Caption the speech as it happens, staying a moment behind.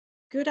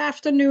Good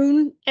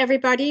afternoon,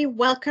 everybody.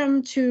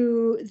 Welcome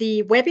to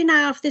the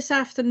webinar of this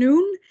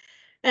afternoon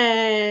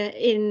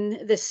in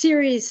the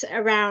series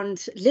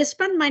around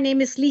Lisbon. My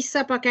name is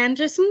Lisa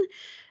Bach-Andersen.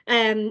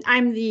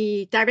 I'm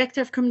the Director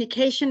of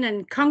Communication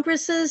and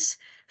Congresses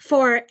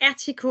for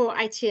ERTICO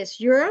ITS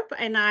Europe,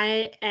 and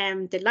I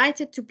am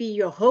delighted to be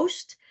your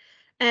host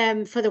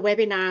for the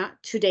webinar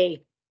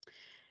today.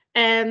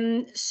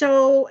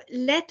 So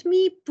let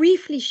me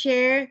briefly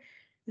share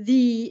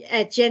the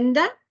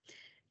agenda.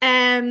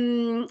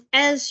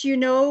 As you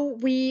know,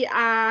 we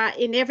are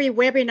in every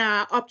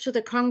webinar up to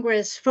the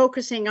Congress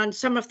focusing on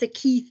some of the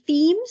key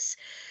themes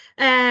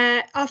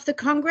of the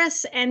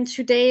Congress, and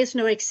today is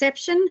no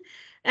exception.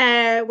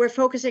 We're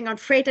focusing on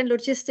freight and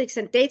logistics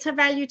and data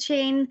value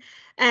chain.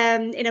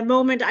 In a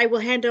moment, I will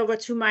hand over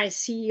to my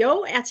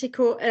CEO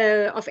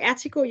of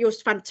ERTICO,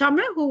 Joost van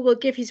Tomme, who will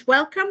give his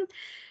welcome.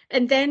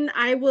 And then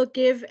I will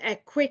give a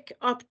quick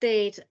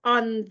update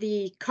on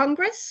the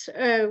Congress,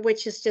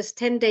 which is just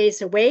 10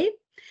 days away.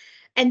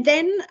 And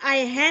then I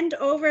hand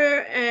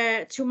over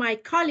to my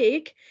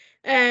colleague,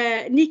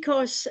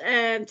 Nikolaos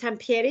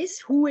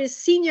Tsampieris, who is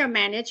Senior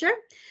Manager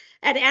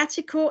at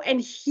ERTICO, and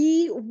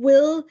he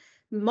will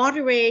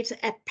moderate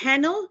a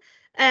panel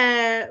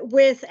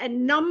with a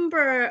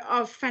number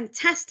of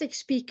fantastic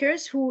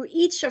speakers who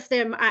each of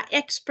them are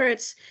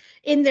experts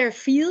in their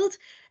field.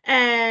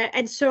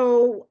 And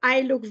so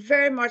I look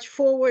very much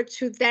forward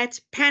to that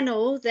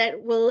panel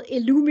that will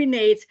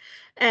illuminate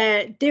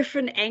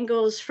different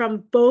angles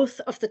from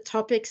both of the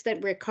topics that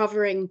we're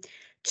covering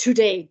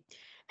today.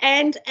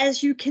 And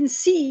as you can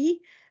see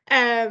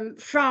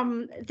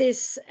from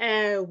this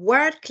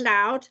word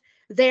cloud,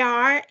 there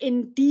are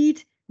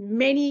indeed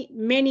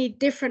many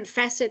different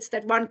facets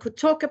that one could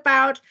talk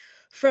about,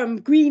 from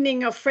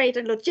greening of freight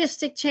and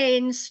logistic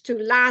chains to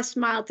last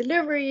mile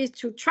deliveries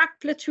to truck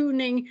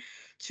platooning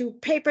to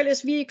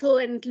paperless vehicle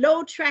and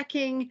load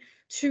tracking,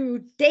 to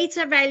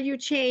data value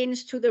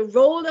chains, to the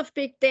role of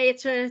big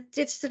data,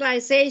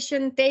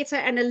 digitalization, data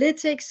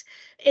analytics,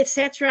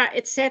 etc.,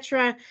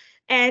 etc.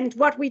 And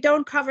what we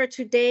don't cover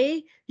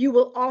today, you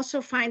will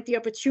also find the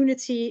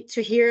opportunity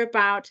to hear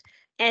about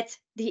at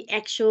the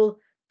actual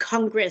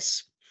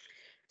Congress.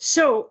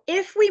 So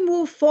if we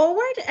move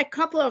forward, a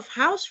couple of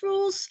house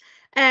rules.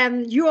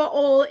 You are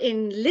all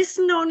in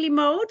listen-only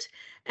mode.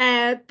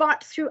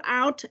 But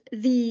throughout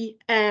the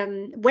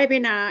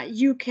webinar,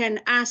 you can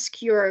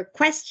ask your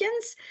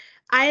questions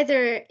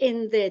either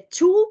in the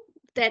tool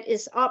that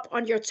is up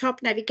on your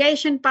top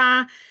navigation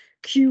bar,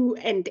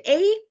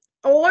 Q&A,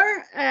 or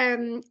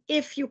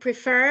if you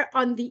prefer,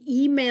 on the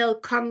email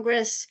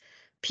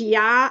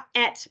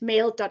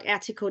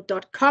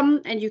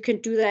congresspr@mail.ertico.com, and you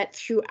can do that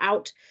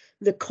throughout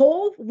the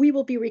call. We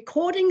will be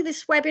recording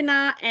this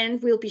webinar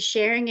and we'll be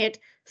sharing it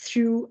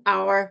through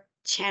our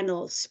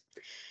channels.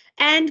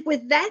 And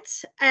with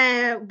that,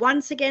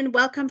 once again,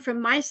 welcome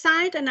from my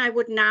side. And I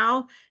would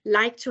now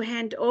like to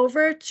hand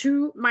over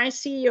to my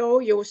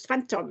CEO, Joost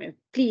van Tomme.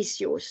 Please,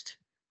 Joost.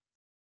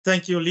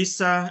 Thank you,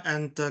 Lisa.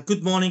 And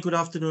good morning, good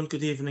afternoon,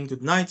 good evening,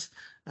 good night.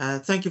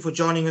 Thank you for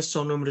joining us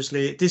so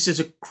numerously. This is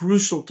a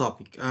crucial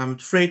topic.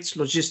 Freight,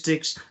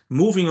 logistics,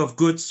 moving of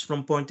goods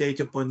from point A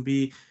to point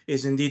B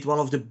is indeed one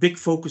of the big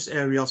focus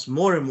areas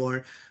more and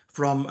more,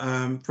 from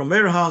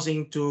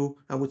warehousing to,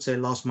 I would say,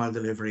 last mile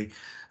delivery.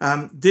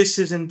 This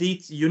is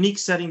indeed a unique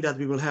setting that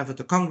we will have at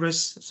the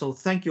Congress. So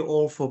thank you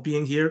all for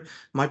being here,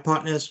 my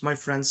partners, my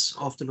friends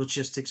of the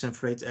logistics and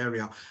freight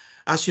area.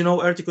 As you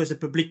know, ERTICO is a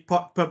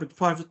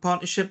public-private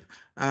partnership,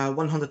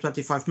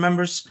 125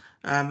 members,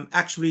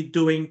 actually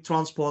doing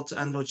transport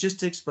and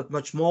logistics, but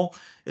much more.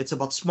 It's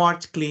about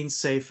smart, clean,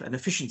 safe, and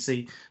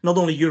efficiency, not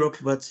only Europe,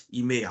 but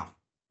EMEA.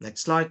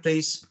 Next slide,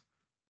 please.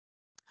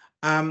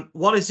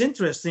 What is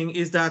interesting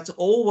is that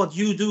all what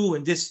you do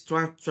in this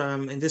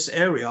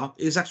area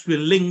is actually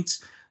linked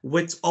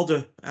with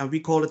other,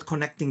 we call it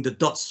connecting the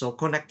dots, so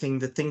connecting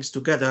the things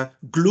together,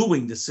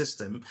 gluing the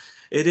system.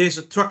 It is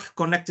a truck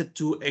connected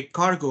to a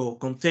cargo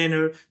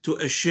container, to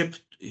a ship.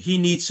 He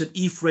needs an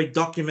e-freight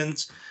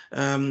document,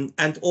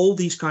 and all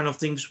these kind of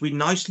things we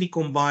nicely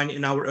combine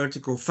in our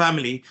ERTICO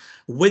family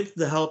with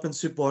the help and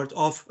support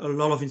of a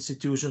lot of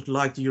institutions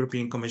like the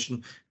European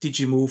Commission,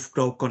 DG Move,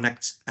 Grow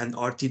Connect, and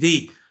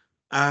RTD.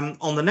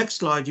 On the next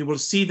slide, you will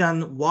see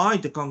then why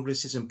the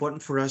Congress is important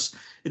for us.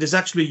 It is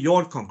actually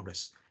your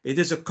Congress. It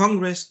is a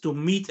Congress to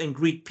meet and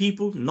greet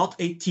people, not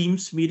a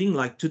Teams meeting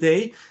like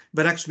today,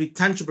 but actually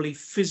tangibly,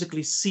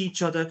 physically see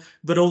each other,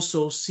 but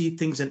also see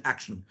things in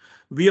action.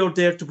 We are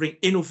there to bring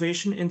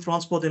innovation in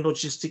transport and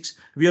logistics.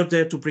 We are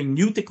there to bring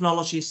new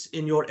technologies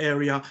in your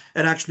area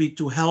and actually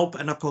to help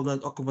and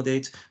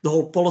accommodate the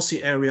whole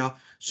policy area,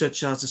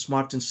 such as the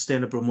smart and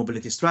sustainable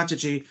mobility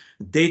strategy,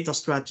 data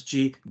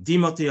strategy,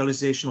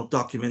 dematerialization of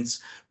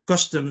documents,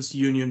 customs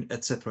union,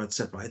 etc.,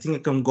 etc. I think I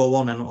can go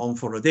on and on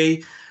for a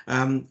day.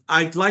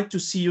 I'd like to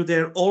see you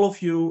there, all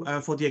of you,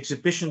 for the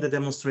exhibition, the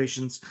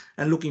demonstrations,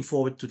 and looking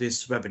forward to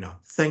this webinar.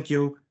 Thank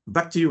you.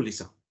 Back to you,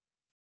 Lisa.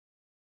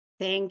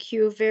 Thank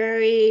you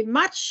very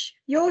much,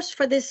 Joost,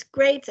 for this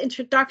great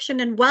introduction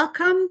and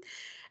welcome.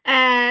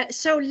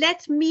 So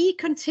let me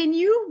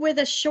continue with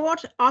a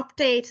short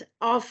update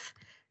of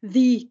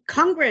the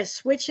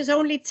Congress, which is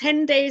only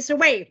 10 days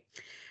away.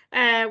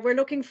 We're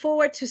looking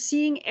forward to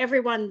seeing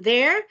everyone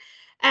there.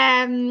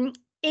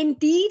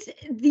 Indeed,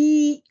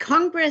 the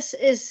Congress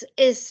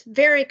is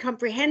very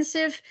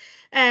comprehensive.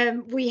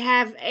 We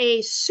have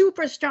a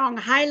super strong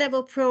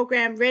high-level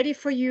program ready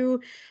for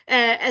you,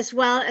 as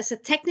well as a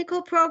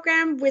technical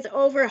program with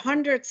over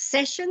 100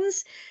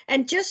 sessions.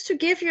 And just to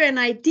give you an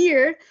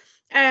idea,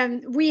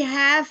 we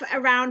have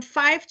around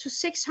 500 to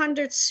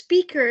 600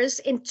 speakers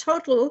in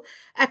total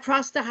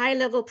across the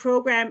high-level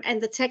program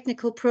and the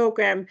technical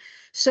program.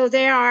 So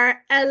there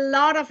are a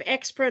lot of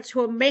experts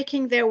who are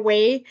making their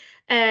way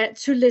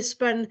to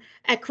Lisbon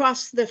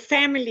across the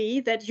family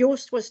that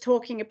Joost was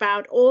talking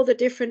about, all the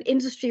different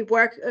industry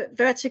work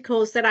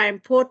verticals that are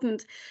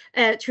important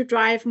to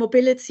drive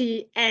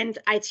mobility and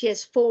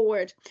ITS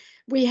forward.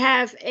 We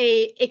have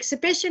an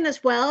exhibition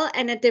as well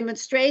and a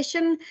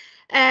demonstration.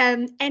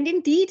 And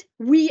indeed,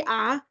 we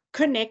are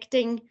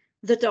connecting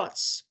the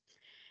dots.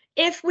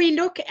 If we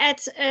look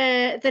at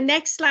the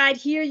next slide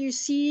here, you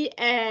see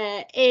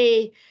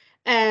a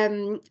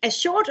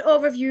short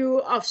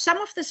overview of some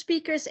of the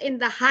speakers in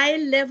the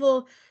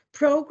high-level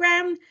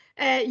program.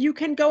 You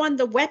can go on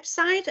the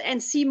website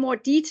and see more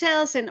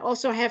details and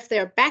also have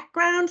their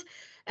background.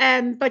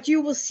 But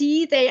you will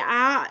see they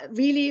are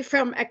really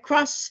from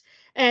across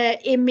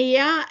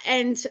EMEA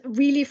and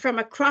really from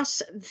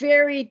across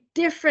very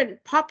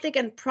different public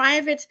and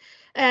private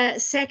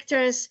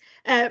sectors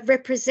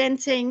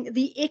representing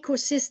the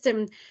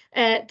ecosystem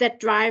that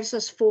drives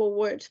us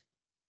forward.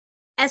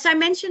 As I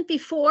mentioned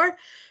before,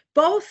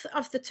 both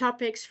of the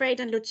topics, freight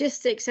and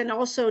logistics and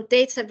also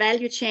data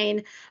value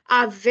chain,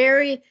 are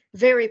very,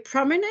 very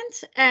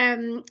prominent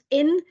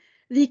in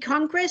the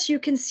Congress. You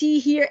can see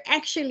here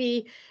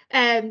actually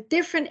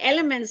different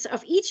elements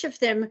of each of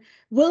them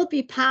will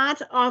be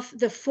part of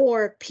the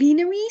 4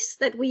 plenaries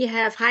that we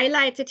have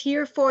highlighted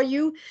here for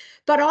you.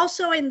 But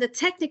also in the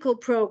technical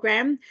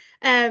program,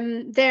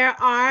 there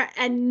are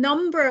a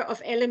number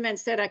of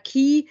elements that are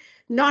key,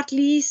 not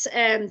least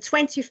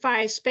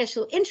 25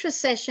 special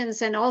interest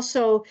sessions, and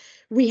also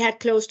we had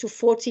close to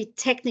 40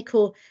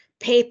 technical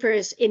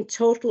papers in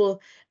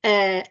total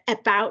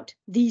about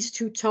these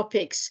 2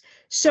 topics.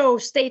 So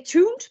stay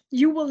tuned.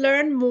 You will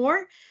learn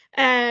more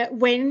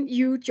when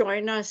you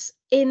join us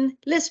in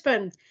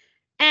Lisbon.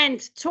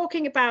 And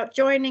talking about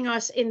joining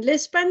us in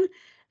Lisbon,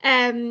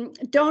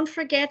 don't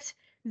forget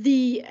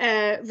the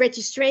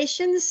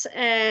registrations.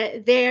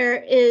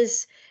 There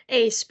is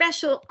a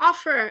special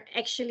offer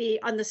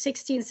actually on the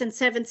 16th and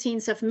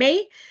 17th of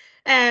May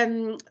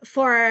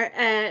for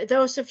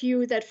those of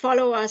you that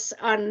follow us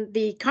on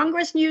the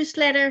Congress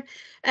newsletter.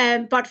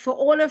 But for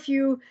all of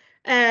you,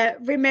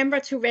 remember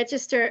to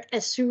register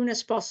as soon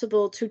as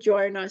possible to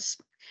join us.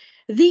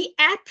 The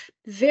app,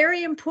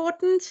 very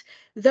important.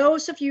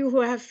 Those of you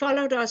who have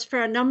followed us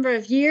for a number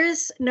of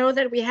years know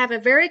that we have a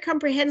very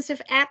comprehensive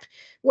app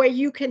where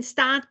you can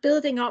start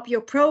building up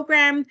your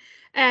program.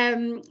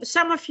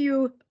 Some of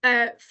you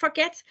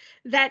forget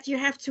that you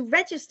have to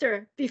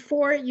register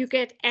before you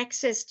get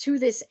access to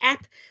this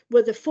app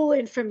with the full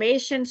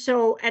information.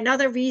 So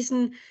another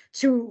reason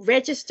to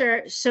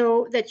register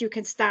so that you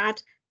can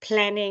start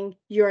planning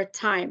your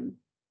time.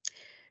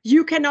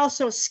 You can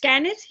also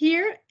scan it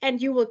here and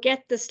you will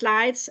get the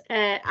slides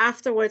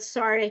afterwards.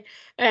 Sorry,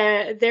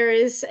 there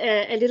is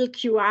a little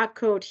QR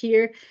code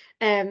here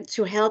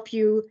to help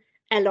you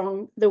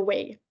along the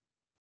way.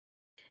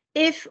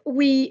 If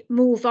we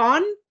move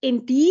on,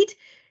 indeed,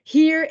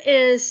 here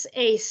is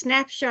a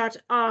snapshot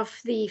of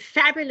the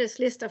fabulous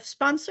list of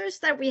sponsors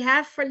that we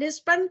have for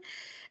Lisbon.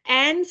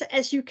 And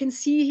as you can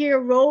see here,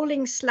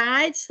 rolling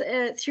slides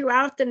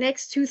throughout the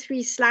next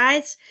 2-3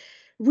 slides.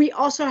 We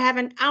also have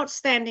an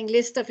outstanding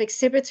list of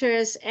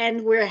exhibitors,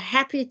 and we're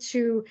happy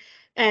to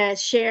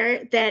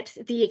share that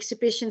the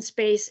exhibition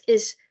space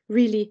is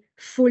really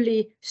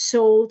fully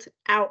sold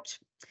out.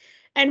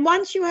 And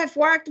once you have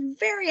worked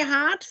very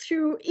hard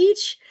through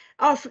each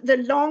of the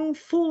long,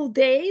 full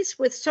days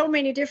with so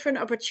many different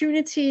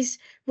opportunities,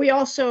 we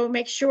also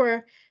make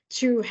sure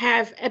to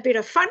have a bit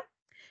of fun.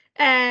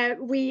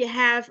 We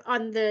have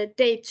on the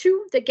day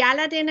 2, the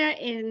gala dinner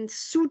in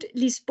Sud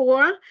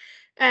Lisboa,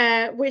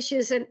 which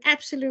is an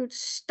absolute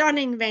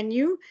stunning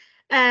venue.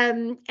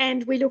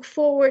 And we look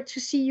forward to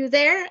see you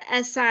there.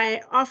 As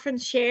I often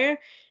share,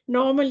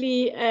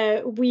 normally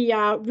we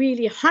are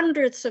really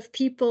hundreds of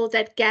people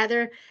that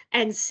gather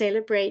and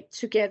celebrate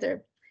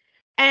together.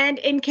 And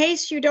in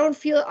case you don't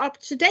feel up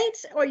to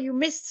date or you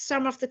missed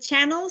some of the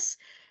channels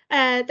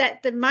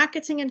that the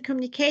marketing and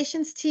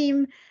communications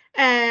team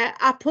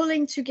are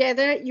pulling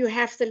together, you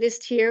have the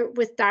list here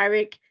with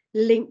direct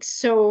links.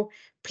 So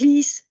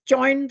please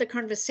join the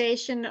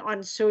conversation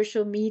on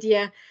social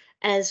media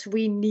as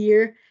we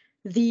near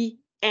the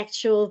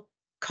actual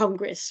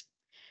Congress.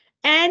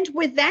 And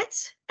with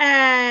that,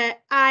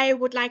 I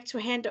would like to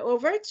hand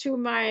over to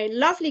my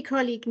lovely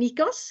colleague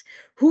Nikos,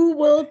 who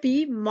will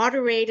be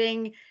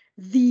moderating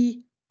the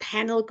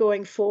panel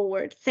going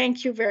forward.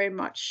 Thank you very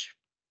much.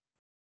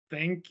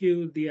 Thank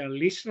you, dear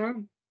Lisa.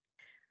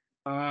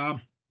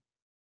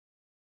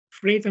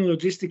 Freight and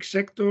logistics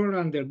sector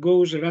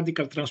undergoes a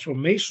radical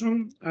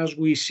transformation as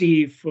we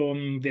see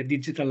from the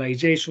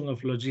digitalization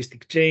of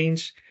logistic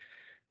chains.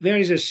 There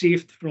is a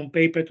shift from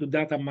paper to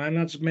data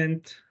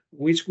management,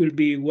 which will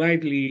be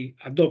widely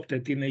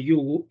adopted in a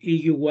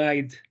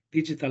EU-wide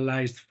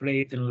digitalized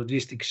freight and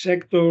logistics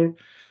sector.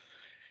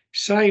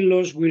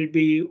 Silos will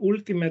be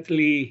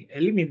ultimately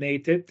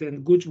eliminated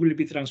and goods will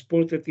be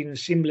transported in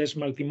seamless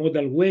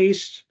multimodal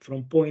ways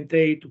from point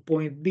A to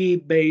point B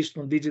based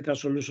on digital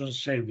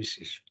solutions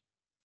services.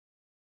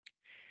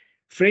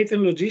 Freight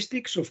and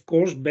logistics, of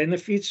course,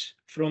 benefits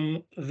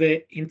from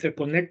the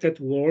interconnected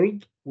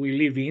world we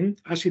live in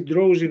as it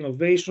draws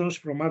innovations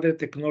from other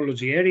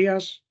technology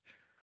areas,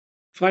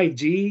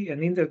 5G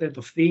and Internet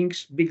of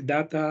Things, big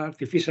data,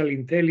 artificial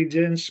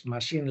intelligence,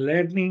 machine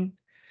learning,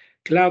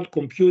 cloud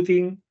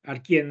computing are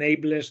key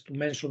enablers, to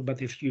mention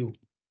but a few.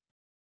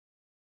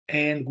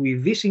 And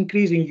with this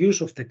increasing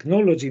use of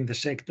technology in the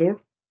sector,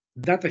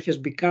 data has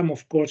become,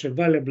 of course, a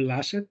valuable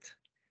asset,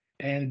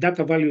 and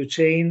data value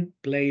chain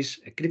plays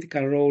a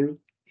critical role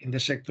in the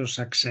sector's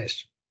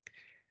success.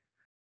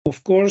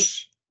 Of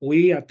course,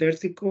 we at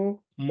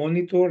ERTICO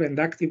monitor and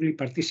actively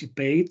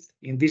participate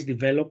in these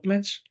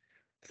developments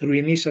through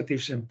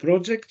initiatives and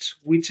projects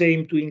which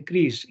aim to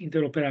increase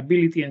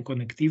interoperability and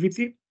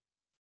connectivity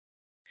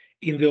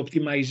in the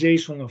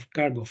optimization of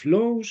cargo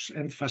flows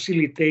and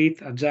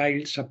facilitate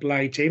agile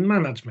supply chain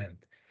management.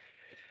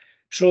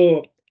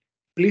 So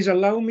please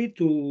allow me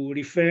to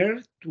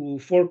refer to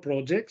 4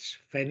 projects: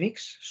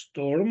 Phoenix,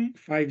 Storm,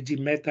 5G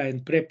Meta,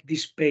 and Prep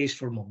This Space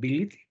for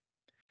Mobility,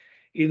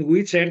 in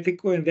which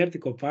ERTICO and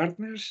ERTICO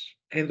partners,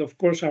 and of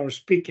course our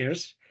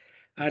speakers,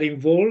 are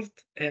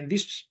involved, and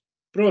these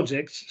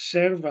projects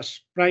serve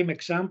as prime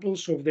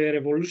examples of the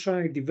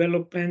revolutionary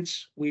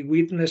developments we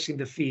witness in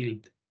the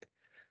field.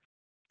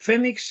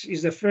 Phoenix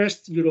is the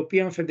first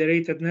European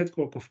federated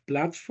network of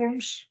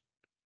platforms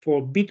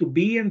for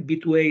B2B and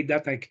B2A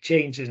data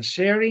exchange and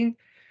sharing,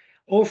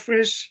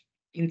 offers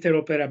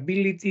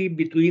interoperability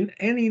between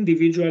any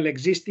individual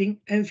existing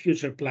and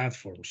future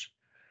platforms.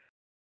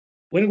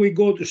 When we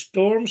go to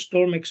Storm,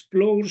 Storm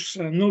explores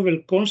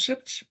novel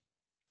concepts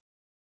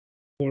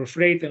for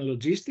freight and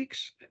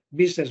logistics,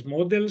 business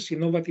models,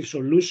 innovative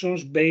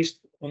solutions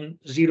based on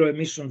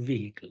zero-emission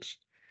vehicles.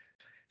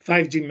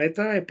 5G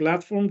Meta, a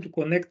platform to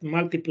connect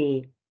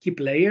multiple key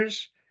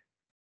players,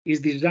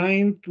 is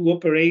designed to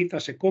operate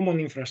as a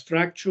common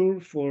infrastructure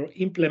for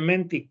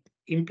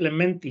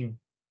implementing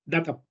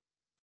data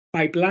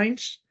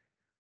pipelines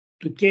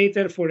to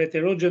cater for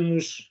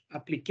heterogeneous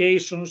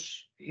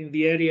applications in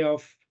the area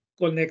of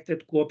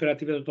connected,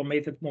 cooperative, and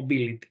automated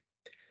mobility.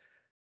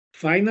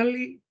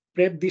 Finally,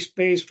 Prep This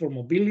Space for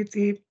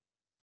Mobility,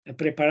 a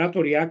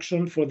preparatory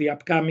action for the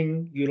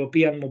upcoming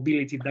European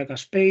Mobility Data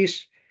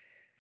Space,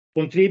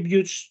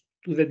 contributes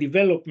to the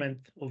development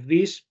of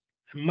this,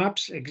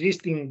 maps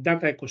existing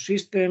data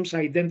ecosystems,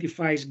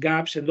 identifies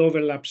gaps and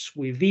overlaps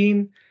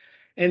within,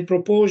 and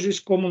proposes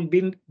common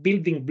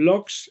building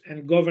blocks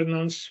and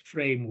governance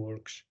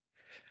frameworks.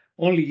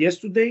 Only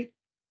yesterday,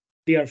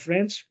 dear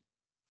friends,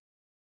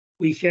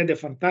 we had a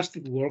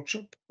fantastic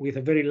workshop with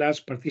a very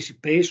large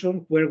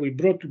participation where we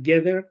brought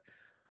together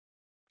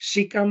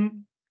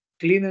SICAM,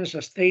 clean and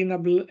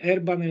sustainable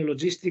urban and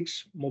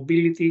logistics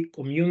mobility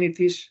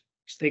communities,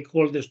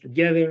 stakeholders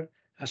together,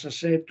 as I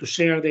said, to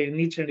share their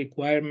needs and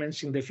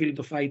requirements in the field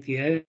of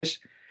ITS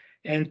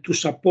and to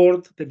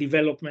support the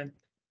development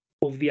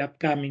of the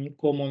upcoming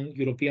common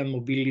European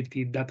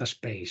mobility data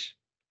space.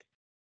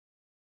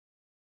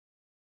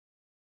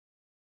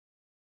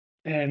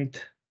 And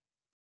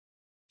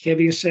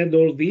having said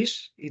all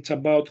this, it's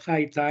about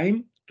high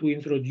time to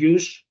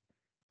introduce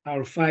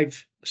our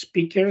 5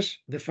 speakers,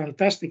 the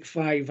fantastic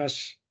 5,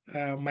 as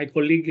my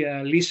colleague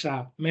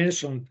Lisa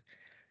mentioned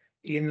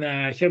in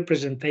her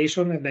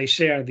presentation, and I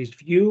share this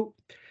view.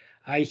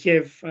 I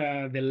have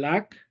the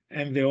luck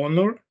and the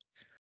honor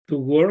to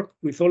work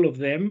with all of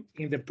them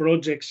in the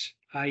projects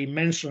I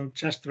mentioned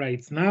just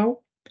right now.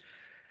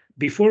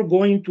 Before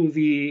going to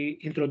the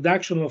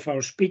introduction of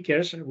our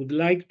speakers, I would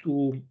like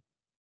to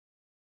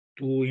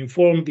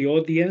inform the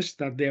audience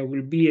that there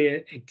will be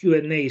a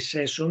Q&A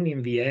session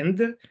in the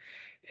end.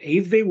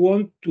 If they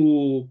want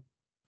to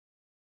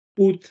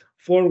put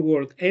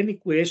forward any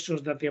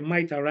questions that there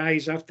might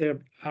arise after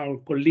our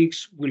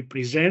colleagues will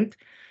present,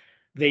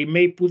 they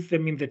may put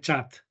them in the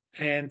chat,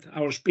 and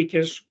our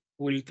speakers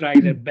will try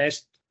their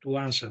best to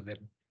answer them.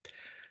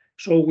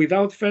 So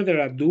without further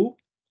ado,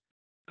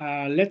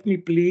 let me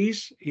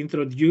please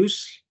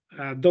introduce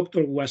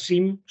Dr.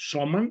 Wasim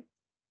Shoman,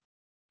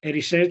 a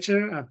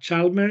researcher at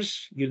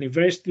Chalmers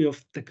University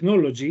of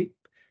Technology,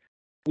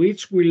 who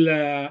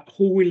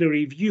will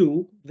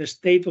review the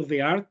state of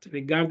the art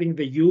regarding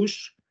the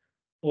use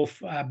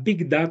of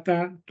big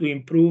data to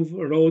improve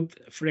road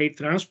freight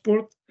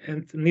transport.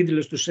 And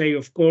needless to say,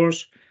 of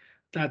course,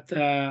 that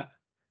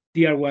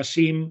dear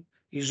Wasim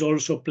is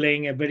also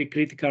playing a very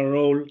critical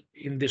role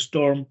in the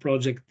Storm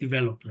project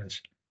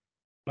developments.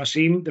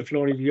 Wasim, the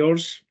floor is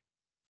yours.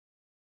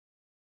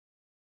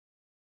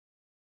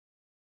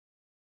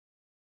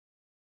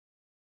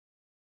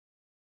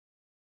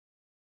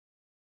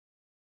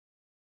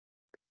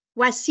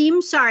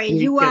 Wasim, sorry, We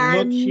you are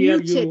cannot hear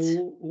muted.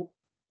 you,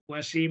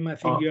 Wasim. I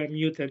think you are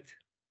muted.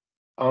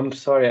 I'm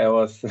sorry, I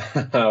was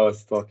I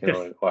was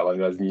talking while I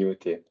was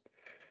muted.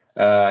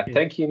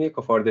 Thank you,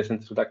 Nico, for this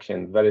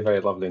introduction. Very,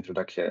 very lovely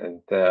introduction,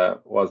 and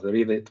it was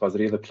really a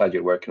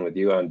pleasure working with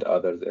you and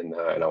others in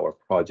our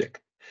project.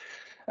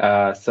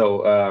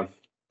 To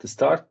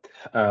start,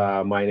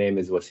 my name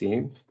is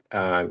Wasim.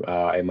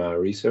 I'm a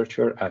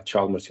researcher at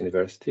Chalmers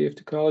University of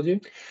Technology.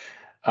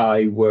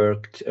 I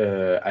worked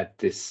at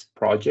this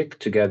project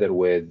together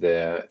with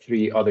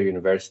 3 other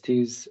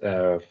universities.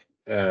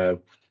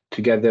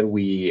 Together,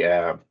 we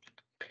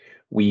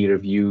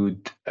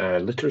reviewed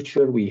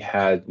literature. We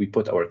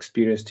put our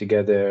experience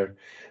together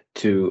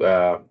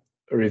to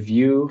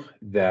review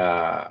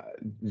the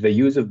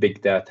use of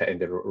big data in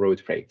the road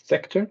freight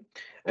sector,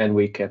 and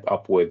we kept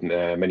up with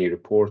many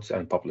reports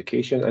and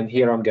publications. And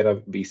here I'm going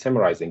to be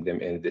summarizing them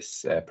in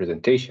this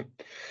presentation.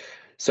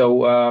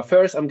 So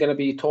first, I'm going to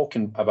be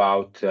talking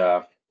about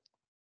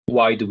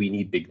why do we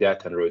need big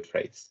data and road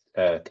freight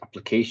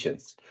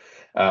applications.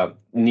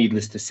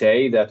 Needless to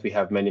say that we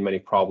have many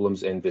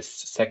problems in this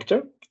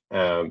sector.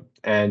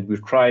 And we're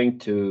trying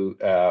to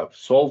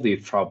solve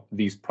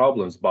these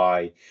problems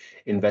by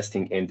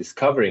investing in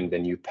discovering the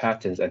new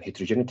patterns and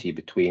heterogeneity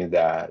between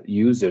the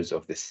users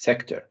of this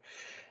sector.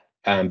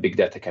 And big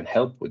data can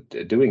help with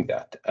doing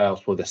that.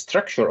 So the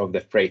structure of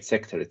the freight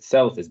sector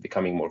itself is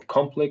becoming more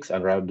complex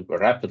and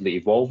rapidly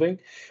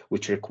evolving,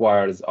 which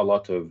requires a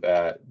lot of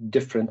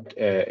different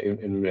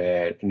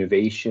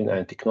innovation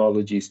and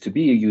technologies to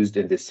be used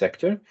in this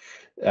sector.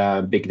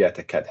 Big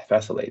data can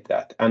facilitate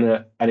that.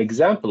 And an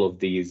example of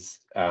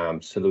these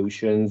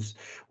solutions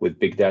with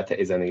big data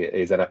is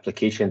an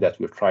application that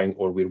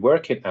we're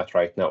working at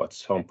right now at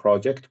some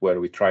project, where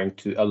we're trying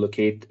to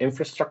allocate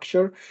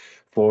infrastructure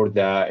for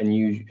the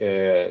new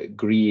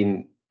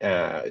green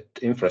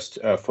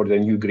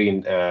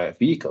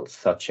vehicles,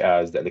 such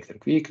as the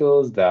electric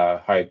vehicles,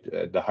 the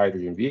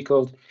hydrogen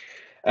vehicles.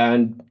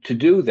 And to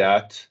do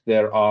that,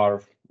 there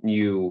are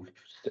new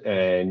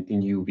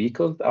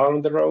vehicles out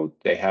on the road.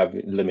 They have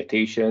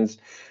limitations.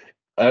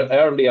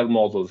 Earlier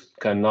models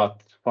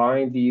cannot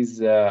find these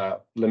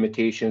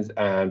limitations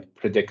and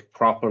predict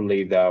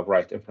properly the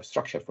right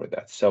infrastructure for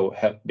that. So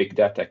big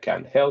data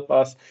can help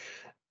us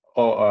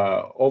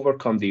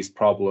overcome these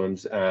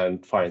problems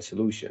and find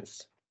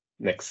solutions.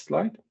 Next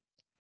slide.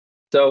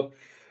 So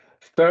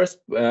first,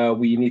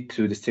 we need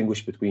to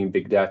distinguish between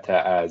big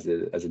data as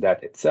a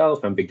data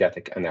itself and big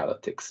data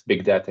analytics.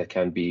 Big data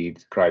can be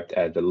described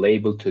as the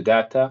label to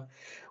data,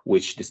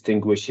 which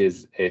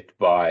distinguishes it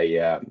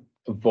by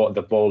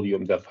the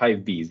volume, the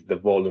 5 V's, the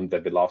volume, the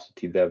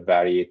velocity, the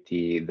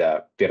variety,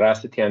 the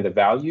veracity, and the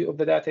value of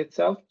the data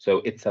itself.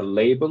 So it's a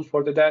label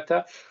for the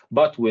data.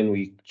 But when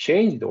we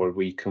change or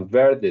we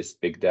convert this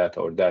big data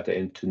or data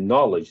into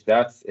knowledge,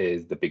 that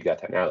is the big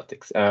data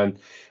analytics. And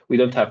we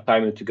don't have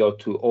time to go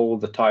to all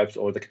the types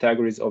or the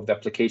categories of the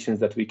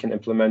applications that we can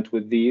implement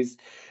with these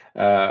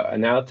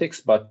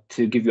analytics, but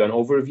to give you an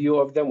overview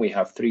of them, we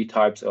have 3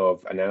 types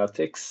of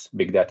analytics,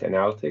 big data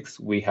analytics.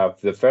 We have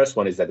the first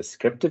one is the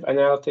descriptive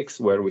analytics,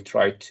 where we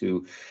try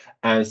to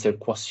answer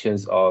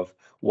questions of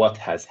what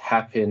has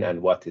happened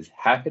and what is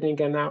happening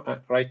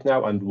right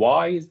now and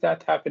why is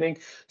that happening.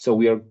 So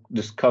we are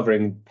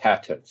discovering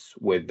patterns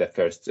with the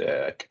first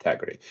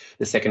category.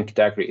 The second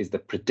category is the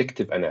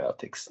predictive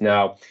analytics.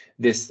 Now,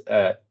 this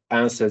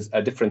answers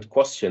a different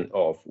question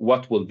of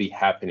what will be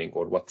happening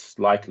or what's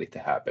likely to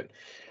happen.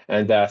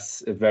 And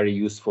that's very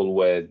useful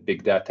with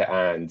big data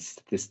and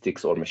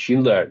statistics or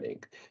machine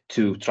learning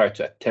to try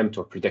to attempt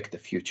or predict the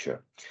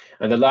future.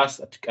 And the last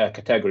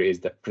category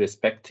is the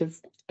prospective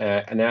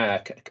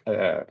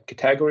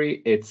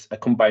category. It's a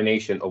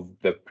combination of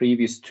the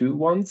previous 2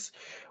 ones,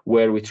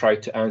 where we try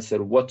to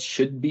answer what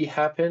should be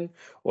happen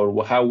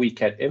or how we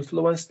can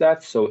influence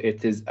that. So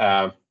it is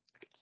a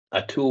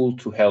tool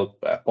to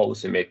help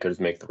policymakers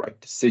make the right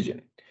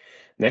decision.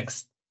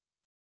 Next.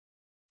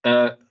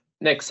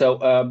 So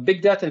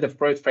big data in the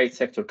freight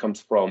sector comes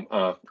from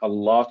a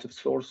lot of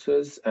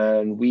sources,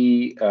 and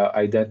we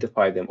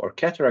identify them or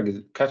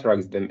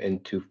categorize them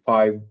into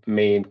 5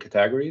 main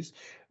categories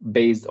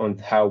based on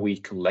how we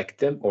collect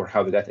them or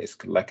how the data is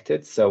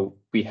collected. So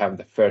we have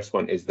the first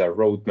one is the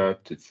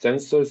road-mounted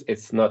sensors.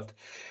 It's not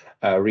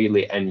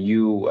really a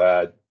new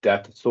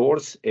data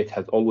source. It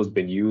has always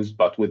been used,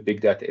 but with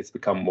big data, it's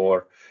become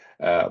more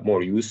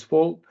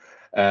useful.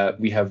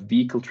 We have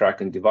vehicle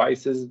tracking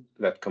devices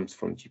that comes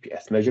from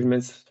GPS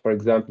measurements. For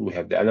example, we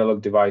have the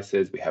analog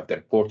devices, we have the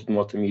reported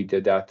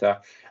multimedia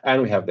data,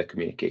 and we have the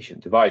communication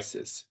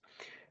devices.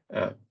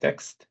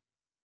 Next.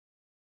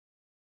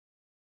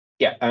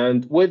 Yeah,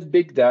 and with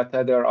big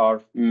data, there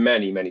are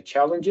many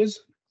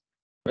challenges,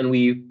 and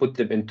we put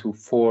them into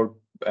 4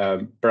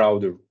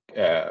 broader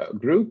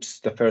groups.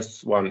 The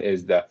first one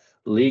is the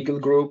legal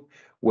group,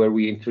 where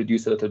we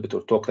introduce a little bit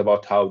or talk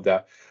about how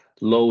the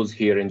laws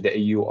here in the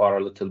EU are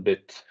a little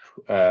bit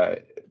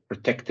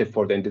protective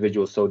for the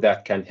individual, so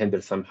that can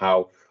hinder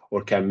somehow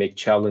or can make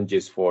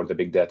challenges for the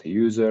big data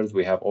users.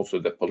 We have also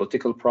the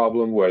political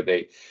problem where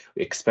they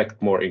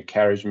expect more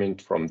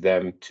encouragement from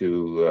them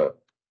to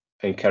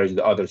encourage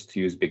the others to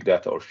use big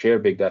data or share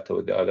big data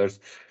with the others.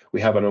 We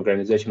have an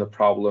organizational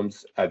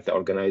problems at the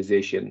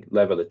organization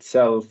level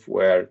itself,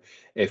 where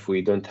if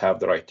we don't have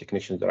the right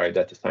technicians, the right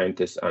data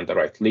scientists, and the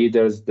right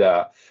leaders,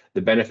 the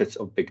benefits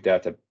of big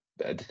data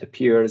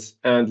disappears.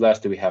 And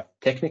lastly, we have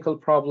technical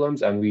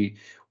problems, and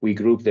we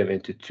group them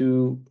into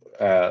two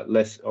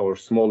less or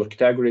smaller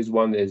categories.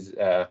 One is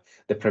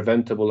the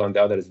preventable, and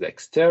the other is the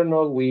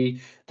external.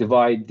 We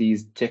divide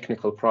these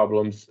technical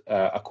problems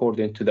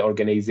according to the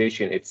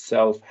organization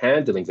itself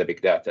handling the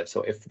big data.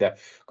 So if the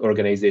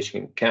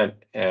organization can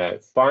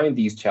find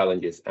these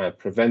challenges and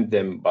prevent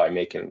them by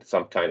making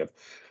some kind of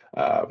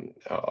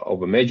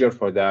a measure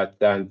for that,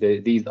 then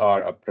these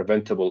are a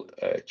preventable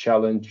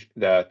challenge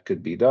that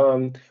could be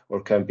done or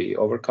can be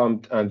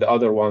overcome. And the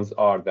other ones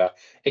are the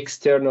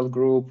external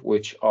group,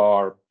 which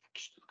are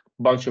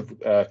bunch of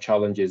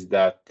challenges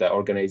that the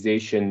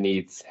organization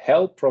needs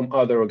help from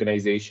other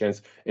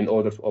organizations in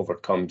order to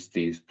overcome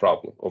these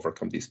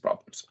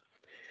problems.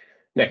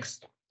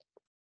 Next.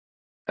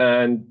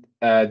 And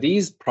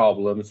these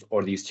problems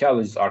or these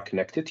challenges are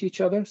connected to each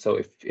other. So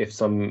if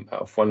some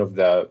of one of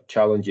the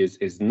challenges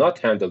is not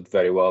handled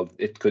very well,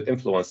 it could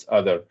influence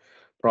other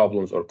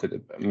problems or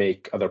could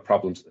make other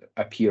problems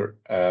appear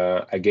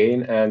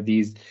again. And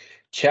these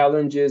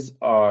challenges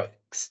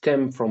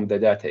stem from the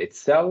data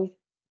itself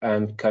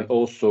and can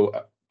also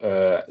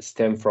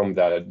stem from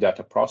the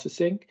data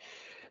processing.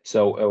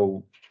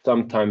 So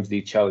sometimes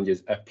the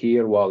challenges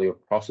appear while you're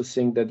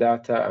processing the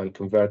data and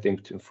converting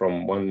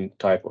from one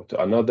type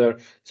to another.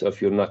 So if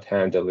you're not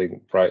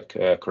handling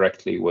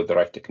correctly with the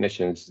right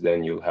technicians,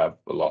 then you'll have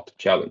a lot of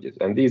challenges.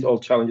 And these all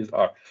challenges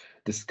are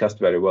discussed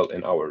very well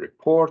in our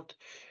report.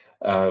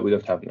 We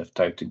don't have enough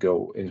time to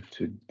go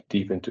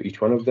deep into each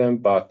one of them,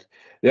 but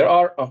there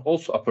are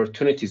also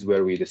opportunities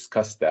where we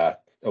discuss them.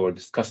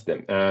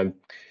 And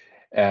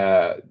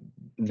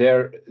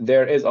there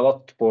is a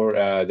lot for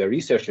the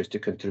researchers to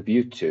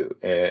contribute to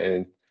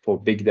and for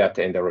big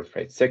data in the road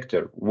freight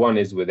sector. One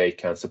is where they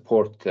can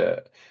support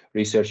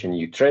research in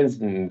new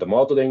trends in the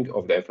modeling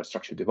of the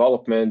infrastructure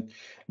development.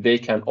 They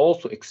can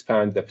also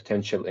expand the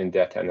potential in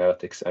data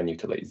analytics and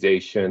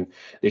utilization.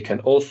 They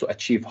can also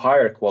achieve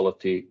higher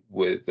quality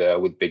with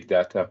big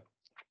data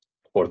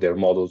for their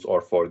models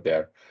or for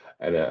their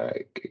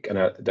data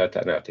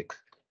analytics.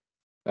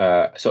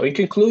 So in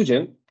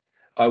conclusion,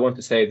 I want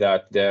to say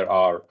that there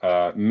are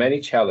many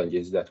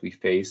challenges that we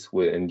face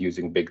when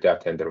using big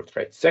data in the road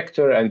freight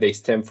sector, and they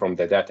stem from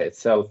the data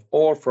itself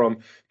or from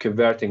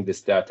converting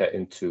this data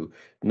into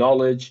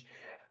knowledge.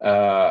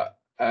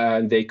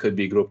 And they could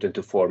be grouped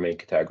into four main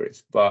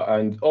categories.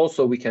 And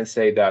also we can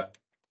say that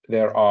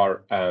there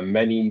are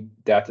many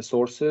data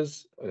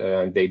sources,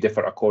 and they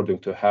differ according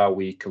to how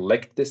we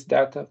collect this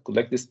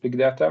big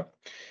data.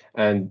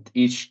 And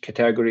each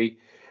category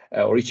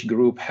or each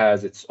group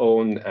has its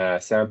own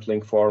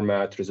sampling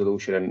format,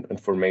 resolution, and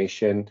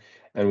information.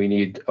 And we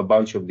need a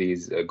bunch of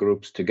these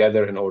groups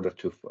together in order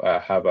to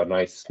have a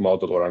nice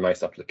model or a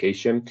nice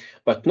application.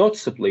 But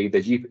noticeably,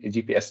 the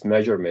GPS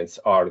measurements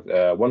are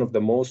one of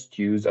the most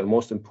used and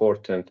most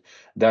important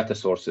data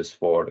sources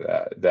for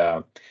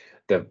the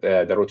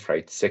road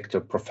freight sector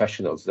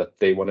professionals that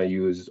they want to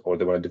use or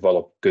they want to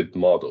develop good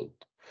model.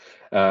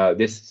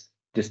 This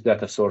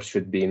data source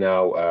should be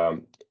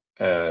now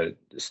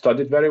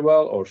studied very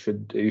well, or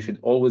you should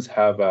always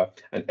have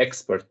an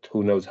expert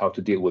who knows how to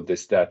deal with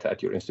this data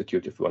at your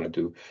institute if you want to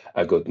do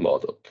a good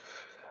model.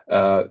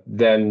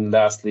 Then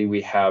lastly,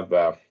 we have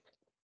a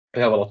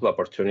lot of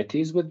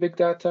opportunities with big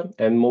data,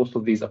 and most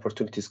of these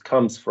opportunities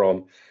comes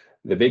from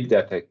the big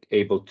data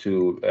able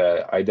to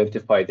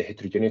identify the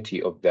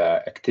heterogeneity of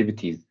the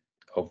activities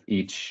of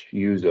each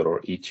user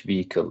or each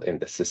vehicle in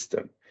the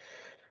system.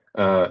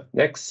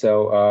 Next,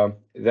 so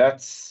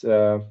that's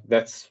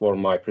for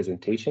my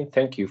presentation.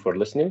 Thank you for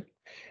listening.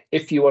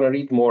 If you want to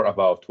read more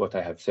about what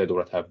I have said or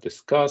what I have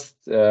discussed,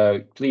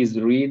 please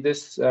read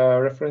this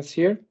reference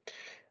here.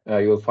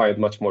 You will find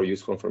much more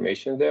useful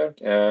information there.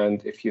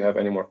 And if you have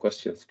any more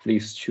questions,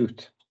 please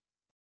shoot.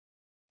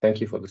 Thank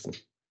you for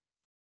listening.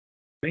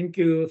 Thank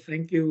you,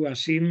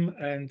 Wasim,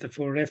 and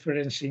for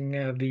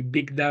referencing the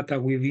big data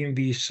within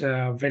this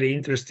very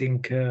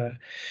interesting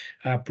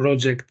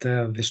project,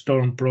 the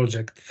STORM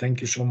project. Thank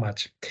you so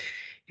much.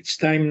 It's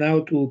time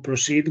now to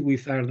proceed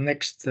with our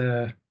next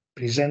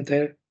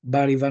presenter,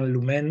 Barry van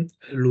Leuven,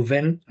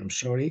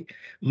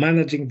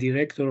 Managing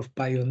Director of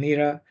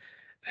Pionira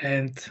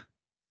and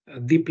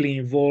deeply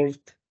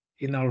involved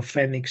in our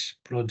Phoenix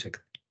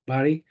project.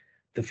 Barry,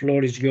 the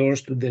floor is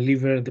yours to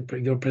deliver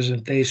your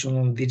presentation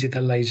on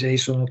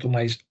digitalization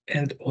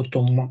and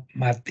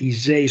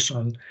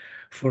automatization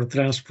for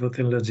transport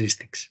and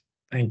logistics.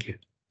 Thank you.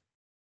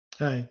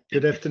 Hi,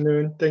 good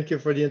afternoon. Thank you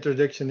for the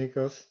introduction,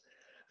 Nikos.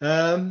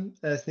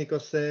 As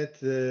Nikos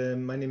said,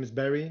 my name is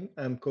Barry.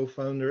 I'm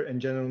co-founder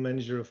and general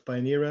manager of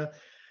Pionira,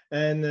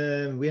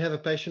 and we have a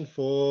passion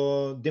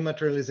for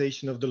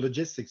dematerialization of the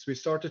logistics. We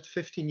started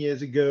 15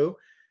 years ago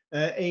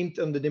aimed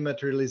on the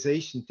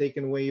dematerialization,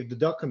 taking away of the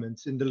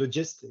documents in the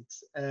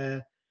logistics.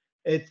 And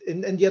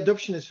the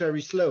adoption is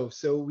very slow.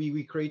 So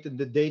we created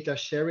the data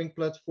sharing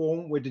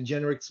platform with a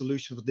generic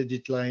solution for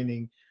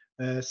digitalizing,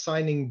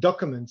 signing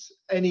documents,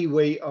 any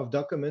way of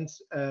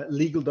documents,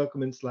 legal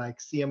documents like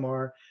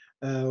CMR,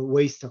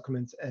 waste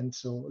documents, and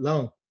so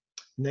on.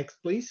 Next,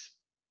 please.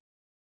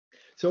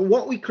 So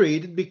what we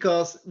created,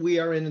 because we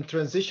are in a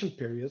transition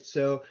period,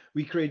 so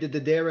we created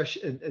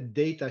a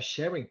data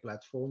sharing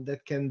platform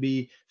that can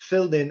be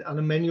filled in on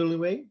a manual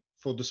way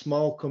for the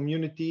small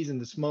communities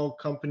and the small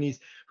companies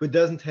who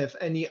doesn't have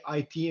any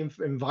IT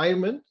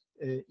environment,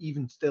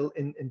 even still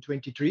in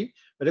 23.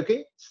 But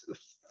okay,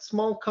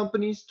 small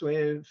companies,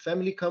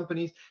 family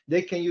companies,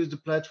 they can use the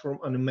platform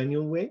on a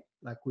manual way,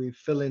 like we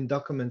fill in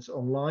documents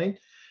online.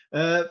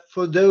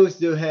 For those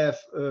who have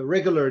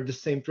the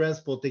same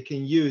transport, they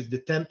can use the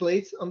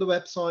templates on the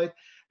website.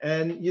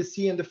 And you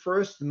see in the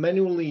first,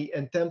 manually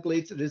and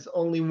templates, there's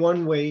only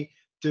one way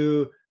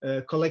to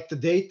collect the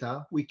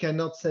data. We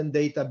cannot send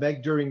data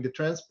back during the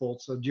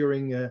transport, so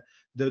during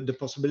the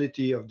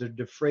possibility of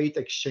the freight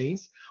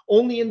exchange,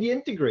 only in the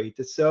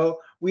integrated. So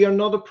we are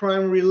not a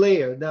primary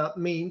layer. That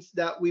means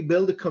that we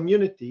build a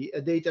community, a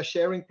data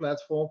sharing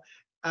platform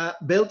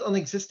built on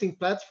existing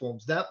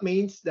platforms. That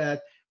means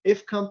that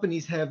if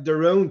companies have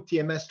their own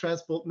TMS,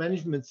 transport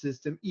management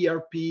system,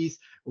 ERPs,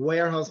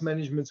 warehouse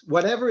management,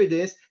 whatever it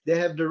is, they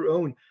have their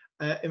own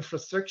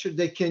infrastructure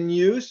they can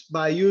use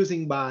by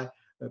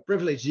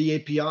privilege the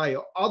API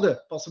or other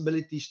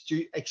possibilities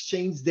to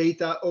exchange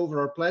data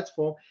over our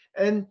platform.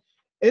 And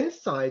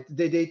inside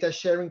the data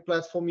sharing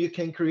platform, you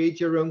can create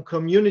your own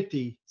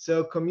community.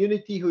 So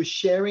community who's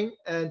sharing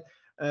and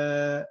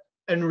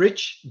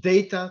enrich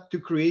data to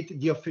create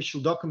the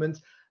official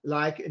documents,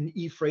 like an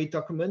e-freight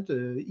document,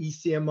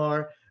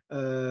 ECMR,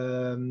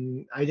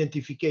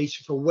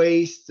 identification for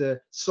waste,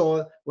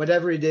 soil,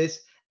 whatever it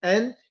is,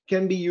 and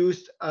can be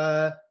used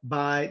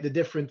by the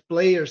different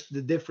players,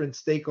 the different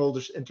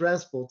stakeholders in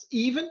transports.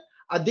 Even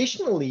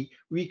additionally,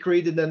 we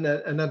created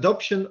an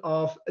adoption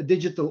of a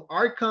digital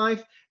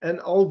archive, and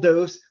all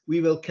those we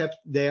will keep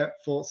there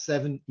for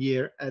 7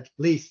 years at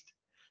least.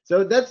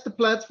 So that's the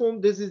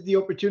platform. This is the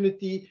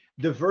opportunity,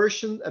 the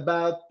version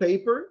about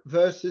paper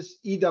versus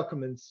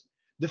e-documents,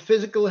 the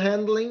physical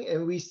handling,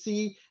 and we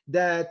see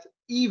that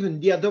even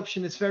the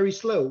adoption is very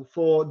slow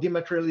for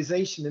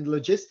dematerialization and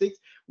logistics.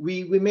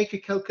 We make a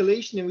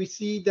calculation and we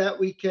see that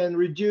we can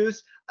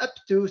reduce up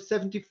to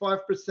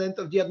 75%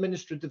 of the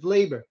administrative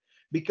labor,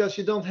 because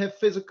you don't have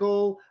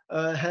physical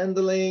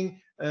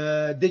handling,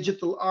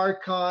 digital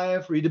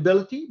archive,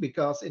 readability,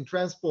 because in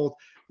transport,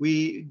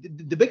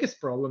 the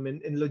biggest problem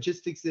in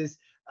logistics is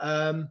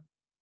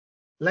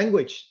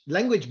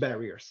language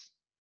barriers.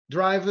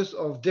 Drivers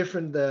of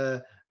different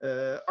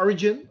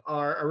origin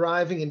are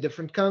arriving in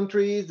different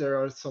countries.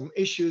 There are some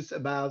issues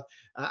about,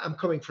 I'm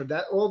coming for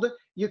that order.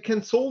 You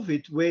can solve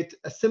it with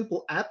a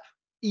simple app,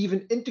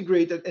 even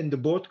integrated in the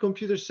board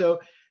computer. So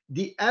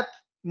the app,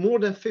 more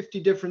than 50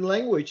 different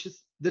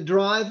languages, the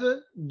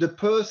driver, the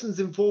persons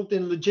involved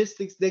in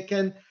logistics, they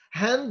can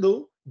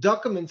handle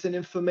documents and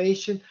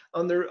information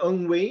on their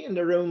own way, in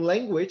their own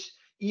language,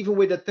 even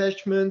with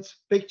attachments,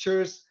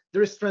 pictures.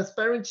 There is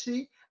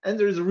transparency, and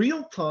there is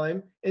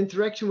real-time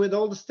interaction with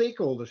all the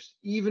stakeholders.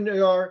 Even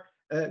our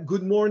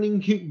good morning,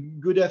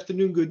 good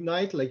afternoon, good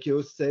night, like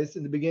Joost says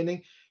in the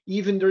beginning.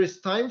 Even there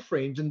is time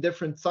frames in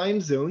different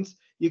time zones.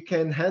 You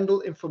can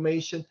handle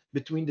information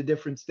between the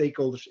different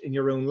stakeholders in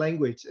your own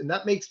language. And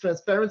that makes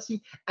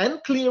transparency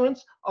and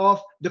clearance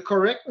of the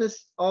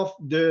correctness of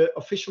the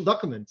official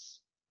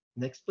documents.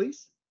 Next,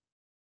 please.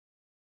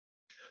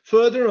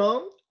 Further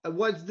on,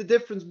 what's the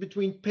difference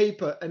between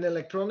paper and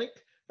electronic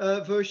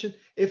version?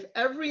 If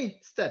every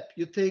step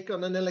you take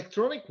on an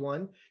electronic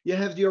one, you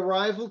have the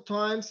arrival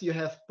times, you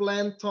have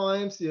planned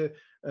times,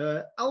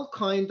 all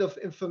kind of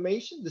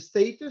information, the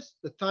status,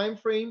 the time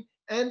frame,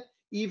 and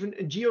even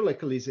a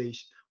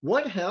geolocalization.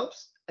 What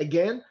helps,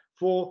 again,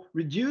 for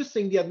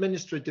reducing the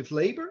administrative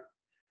labor,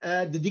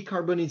 the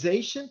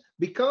decarbonization,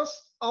 because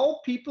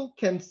all people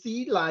can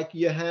see, like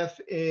you have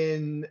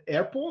in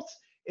airports,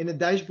 in a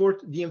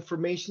dashboard, the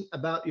information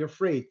about your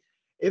freight.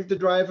 If the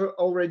driver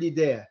already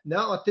there.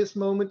 Now at this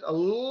moment, a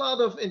lot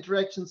of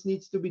interactions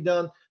needs to be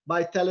done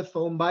by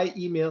telephone, by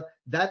email.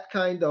 That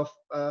kind of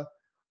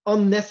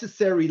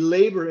unnecessary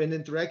labor and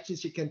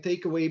interactions you can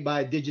take away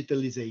by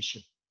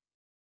digitalization.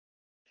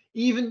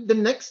 Even the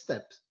next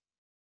step,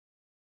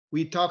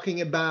 we're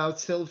talking about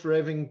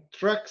self-driving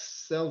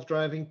trucks,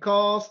 self-driving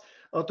cars,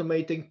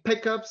 automating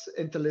pickups,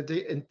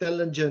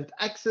 intelligent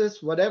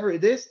access, whatever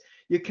it is.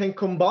 You can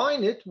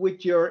combine it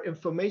with your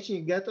information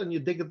you get on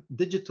your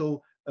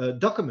digital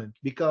document,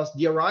 because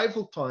the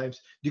arrival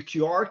times, the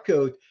QR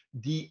code,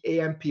 the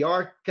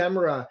ANPR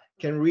camera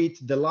can read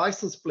the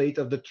license plate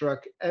of the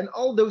truck, and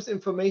all those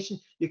information,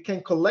 you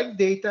can collect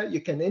data,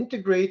 you can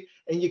integrate,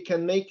 and you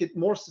can make it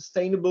more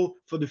sustainable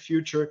for the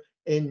future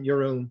in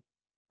your own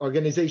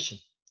organization.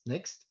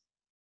 Next.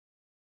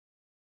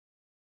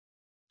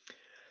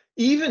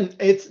 Even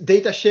it's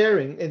data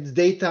sharing, it's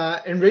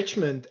data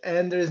enrichment,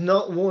 and there is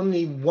not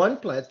only one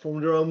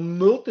platform, there are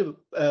multiple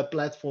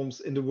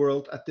platforms in the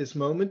world at this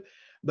moment.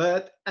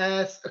 But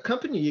as a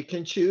company, you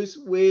can choose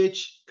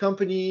which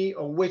company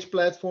or which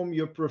platform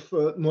you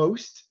prefer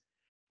most.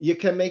 You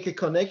can make a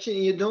connection.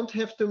 You don't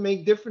have to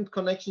make different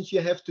connections.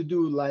 You have to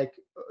do like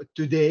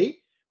today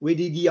with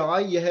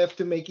EDI, you have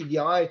to make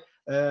EDI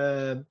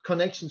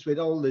connections with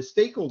all the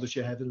stakeholders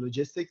you have in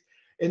logistics.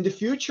 In the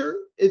future,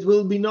 it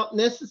will be not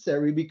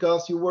necessary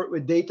because you work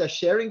with data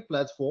sharing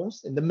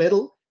platforms in the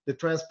middle, the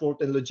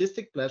transport and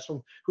logistic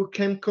platform, who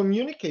can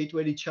communicate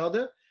with each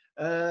other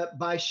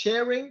by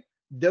sharing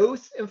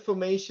those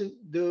information.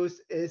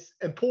 Those is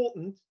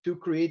important to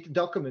create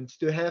documents,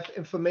 to have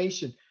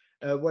information.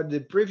 What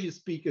the previous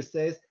speaker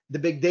says, the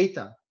big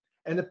data.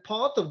 And a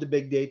part of the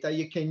big data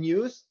you can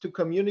use to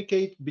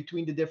communicate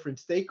between the different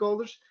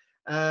stakeholders,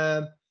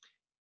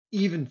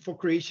 even for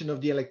creation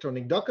of the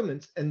electronic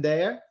documents. And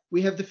there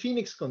we have the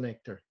Phoenix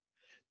connector.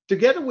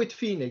 Together with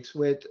Phoenix,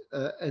 with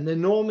an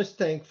enormous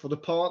thank for the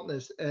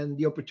partners and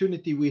the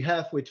opportunity we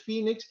have with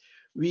Phoenix,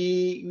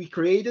 we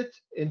created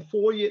in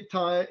 4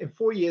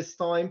 years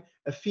time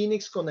a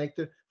Phoenix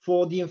connector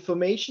for the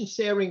information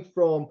sharing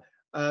from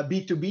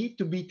B2B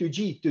to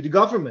B2G to the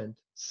government.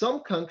 Some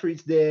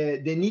countries,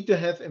 they need to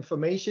have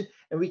information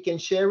and we can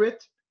share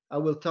it. I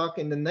will talk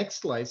in the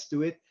next slides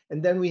to it.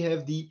 And then we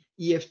have the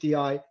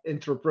EFTI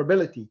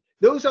interoperability.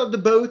 Those are the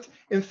both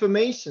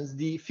informations,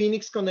 the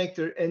Phoenix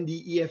connector and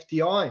the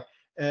EFTI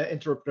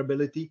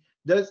interoperability.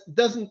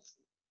 Doesn't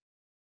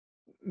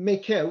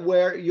make care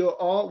where you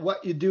are,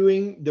 what you're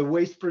doing, the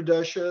waste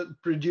producer,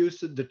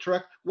 the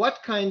truck, what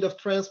kind of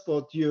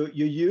transport you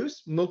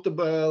use,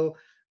 multiple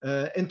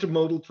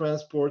intermodal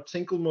transport,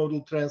 single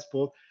modal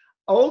transport.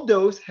 All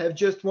those have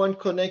just one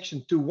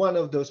connection to one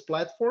of those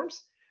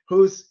platforms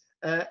whose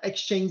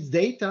exchange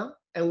data.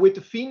 And with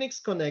the Phoenix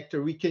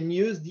connector, we can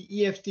use the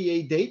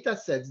EFTA data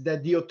sets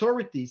that the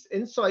authorities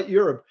inside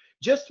Europe,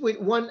 just with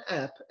one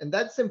app, and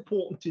that's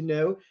important to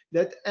know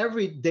that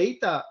every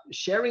data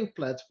sharing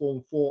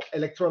platform for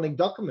electronic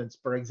documents,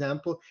 for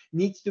example,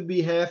 needs to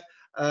have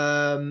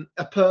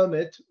a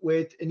permit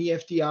with an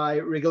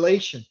EFTI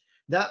regulation.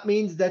 That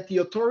means that the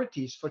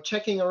authorities, for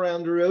checking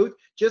around the road,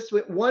 just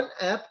with one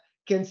app,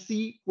 can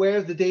see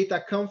where the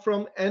data come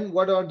from and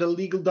what are the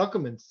legal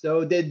documents.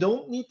 So they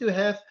don't need to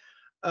have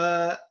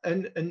a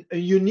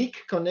unique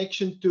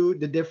connection to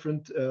the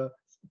different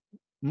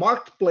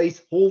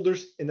marketplace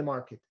holders in the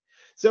market.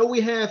 So we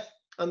have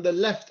on the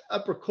left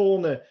upper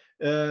corner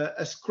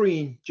a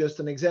screen, just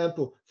an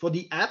example for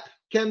the app,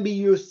 can be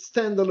used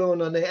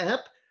standalone on the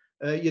app.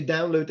 You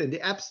download in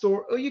the App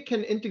Store, or you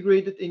can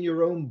integrate it in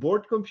your own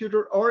board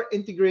computer or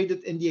integrate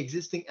it in the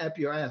existing app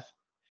you have.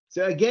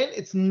 So again,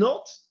 it's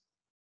not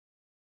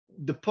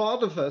the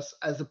part of us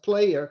as a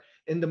player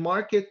in the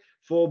market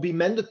for be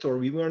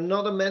mandatory. We are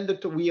not a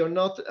mandatory. We are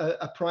not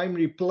a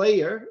primary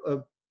player.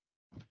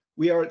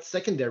 We are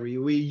secondary.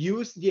 We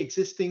use the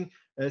existing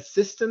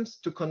systems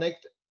to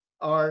connect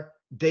our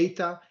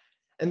data.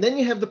 And then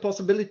you have the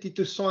possibility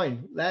to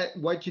sign.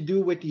 What you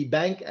do with the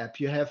bank app,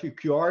 you have your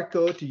QR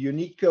code, a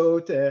unique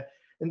code,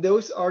 and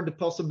those are the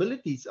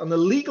possibilities. On a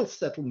legal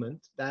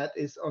settlement, that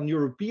is on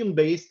European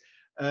based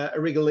a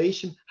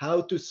regulation,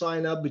 how to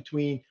sign up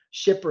between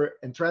shipper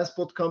and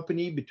transport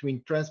company,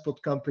 between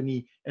transport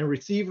company and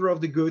receiver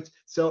of the goods.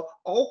 So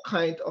all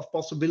kinds of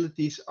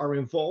possibilities are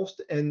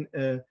involved and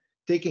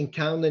taking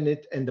count in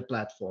it and the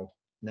platform.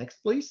 Next,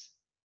 please.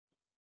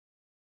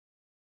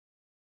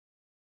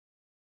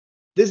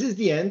 This is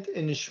the end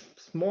in a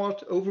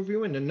smart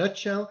overview, in a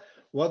nutshell.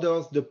 What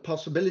are the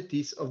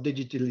possibilities of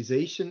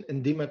digitalization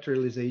and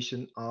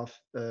dematerialization of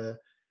the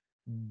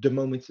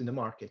moments in the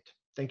market?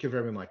 Thank you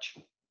very much.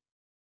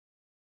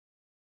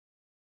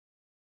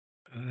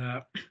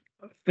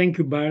 Thank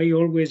you, Barry.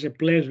 Always a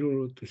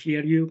pleasure to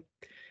hear you.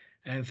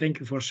 And thank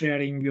you for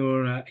sharing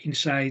your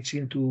insights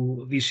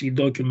into these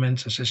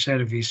documents as a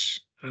service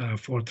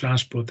for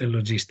transport and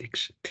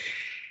logistics.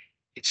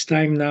 It's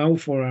time now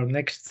for our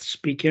next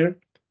speaker,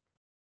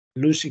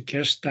 Lucie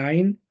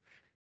Kirstein,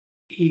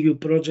 EU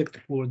Project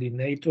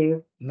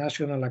Coordinator,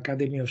 National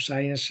Academy of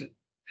Science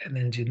and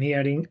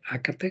Engineering,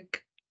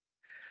 Acatech.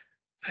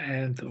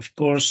 And of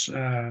course,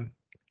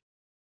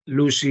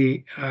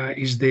 Lucie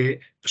is the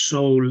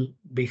soul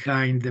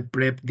behind the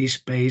PrEP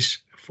space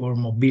for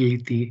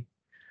mobility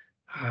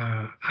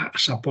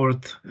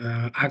support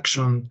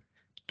action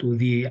to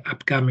the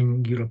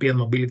upcoming European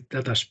Mobility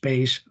Data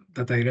Space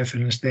that I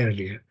referenced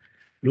earlier.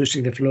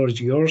 Lucie, the floor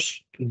is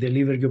yours to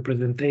deliver your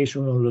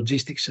presentation on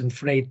logistics and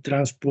freight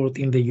transport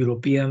in the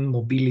European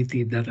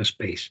Mobility Data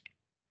Space.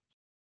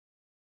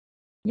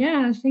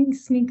 Yeah,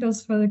 thanks,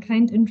 Nikos, for the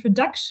kind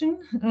introduction.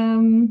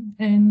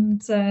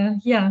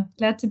 Yeah,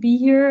 glad to be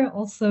here.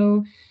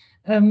 Also,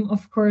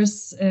 of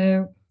course,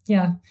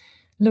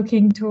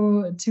 looking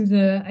to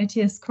the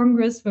ITS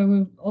Congress, where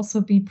we'll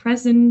also be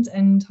present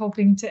and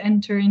hoping to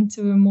enter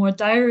into a more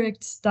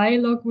direct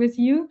dialogue with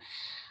you.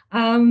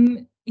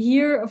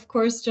 here, of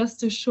course,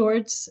 just a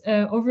short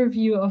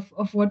overview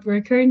of what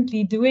we're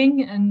currently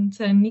doing, and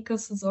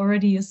Nikos has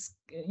already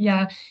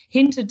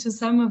hinted to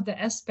some of the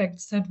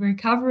aspects that we're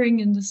covering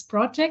in this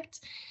project.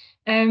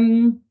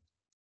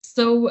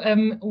 So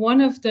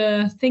one of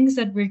the things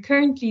that we're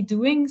currently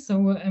doing,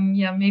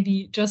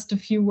 maybe just a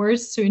few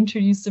words to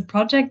introduce the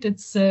project.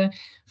 It's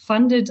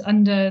funded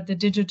under the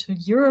Digital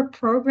Europe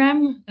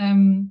program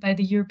by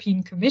the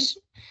European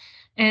Commission.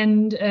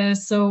 And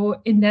so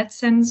in that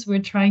sense, we're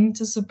trying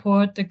to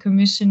support the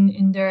Commission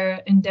in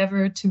their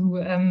endeavor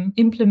to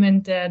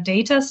implement their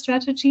data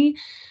strategy,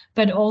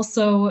 but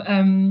also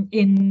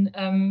in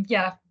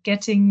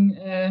getting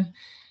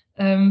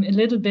a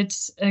little bit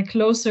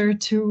closer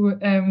to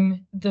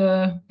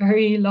the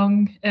very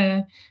long,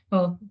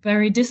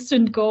 very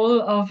distant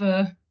goal of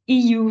a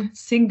EU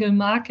single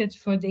market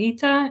for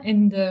data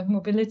in the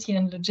mobility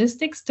and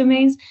logistics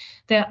domains.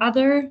 There are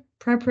other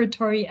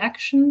preparatory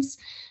actions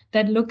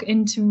that look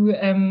into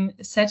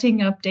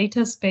setting up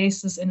data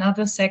spaces in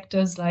other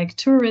sectors like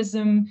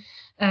tourism,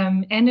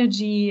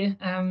 energy,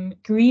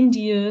 Green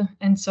Deal,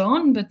 and so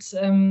on. But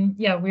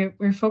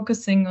we're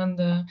focusing on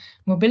the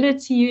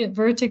mobility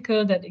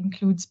vertical that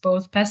includes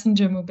both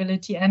passenger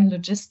mobility and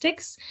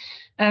logistics.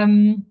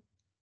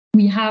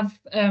 We have,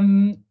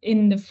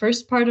 in the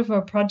first part of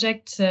our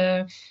project,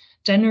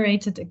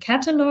 generated a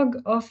catalog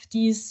of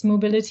these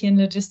mobility and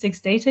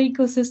logistics data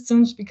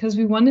ecosystems because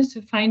we wanted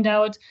to find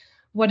out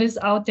what is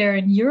out there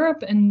in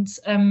Europe, and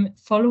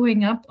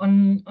following up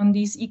on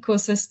these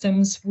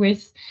ecosystems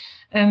with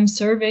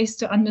surveys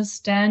to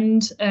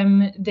understand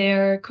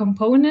their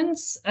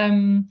components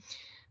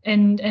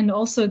and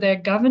also their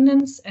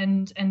governance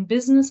and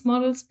business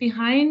models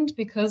behind,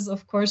 because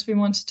of course we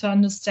wanted to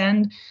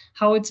understand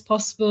how it's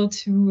possible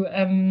to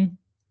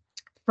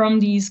from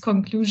these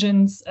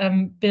conclusions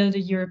build a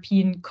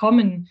European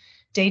common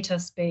data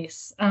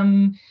space.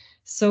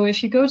 So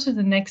if you go to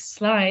the next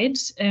slide,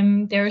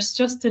 there's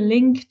just a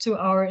link to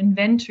our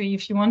inventory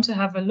if you want to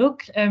have a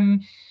look.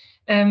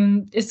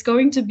 It's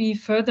going to be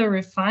further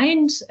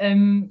refined,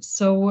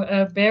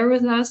 so bear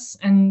with us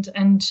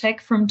and check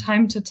from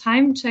time to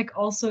time. Check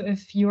also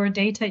if your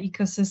data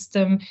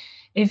ecosystem,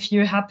 if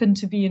you happen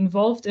to be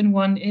involved in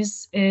one,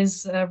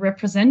 is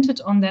represented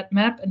on that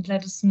map, and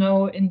let us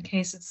know in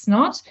case it's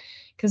not,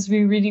 because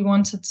we really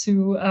wanted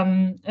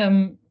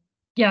to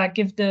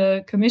give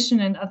the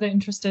Commission and other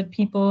interested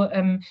people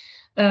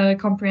a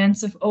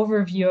comprehensive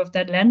overview of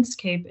that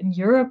landscape in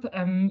Europe.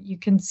 You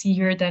can see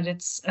here that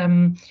it's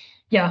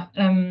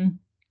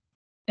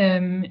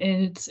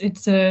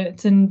it's an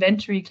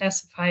inventory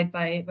classified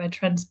by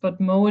transport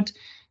mode,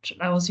 which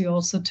allows you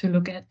also to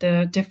look at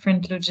the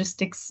different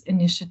logistics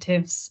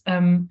initiatives,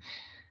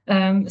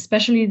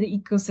 especially the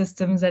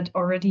ecosystems that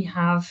already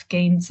have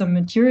gained some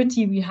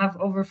maturity. We have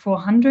over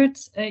 400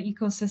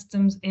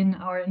 ecosystems in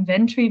our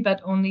inventory,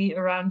 but only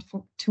around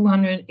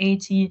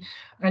 280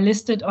 are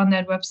listed on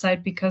that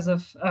website because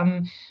of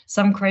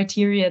some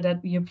criteria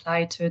that we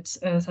apply to it,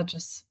 such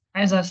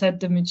as I said,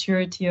 the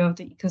maturity of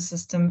the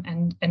ecosystem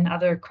and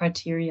other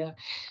criteria.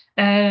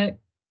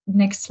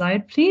 Next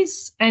slide,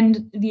 please.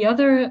 And the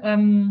other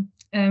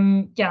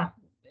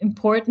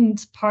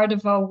important part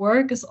of our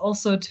work is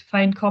also to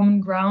find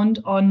common ground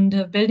on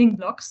the building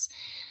blocks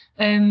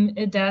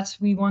that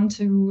we want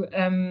to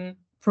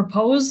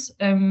propose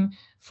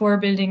for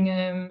building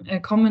a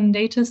common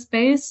data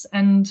space.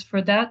 And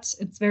for that,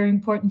 it's very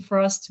important for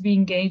us to be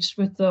engaged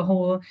with the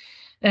whole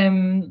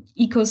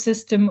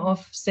ecosystem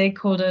of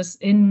stakeholders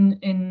in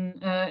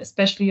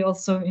especially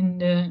also in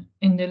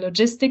the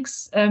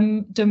logistics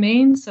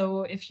domain.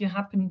 So if you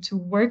happen to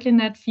work in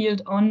that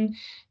field on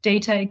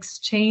data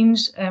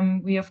exchange,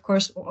 we of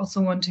course also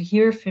want to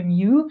hear from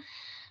you.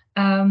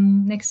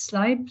 Next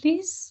slide,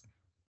 please.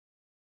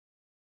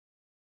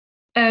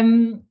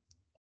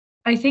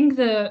 I think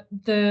the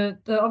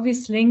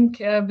obvious link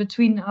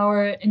between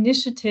our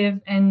initiative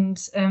and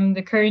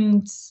the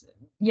current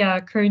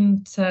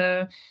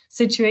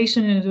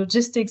situation in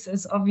logistics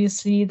is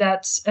obviously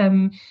that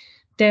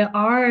there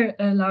are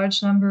a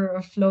large number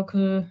of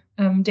local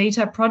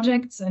data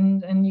projects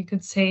and you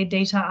could say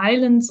data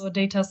islands or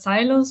data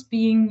silos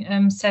being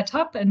set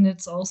up. And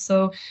it's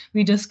also,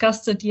 we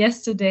discussed it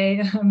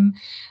yesterday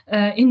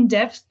in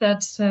depth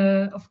that,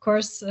 of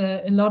course,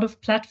 a lot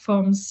of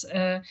platforms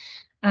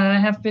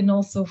have been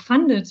also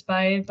funded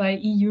by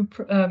EU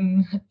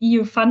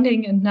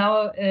funding, and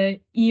now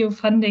EU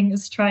funding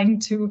is trying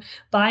to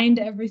bind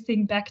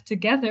everything back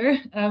together.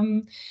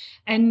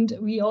 And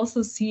we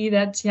also see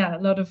that, a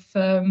lot of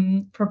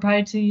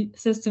proprietary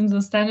systems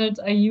or standards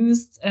are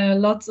used.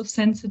 Lots of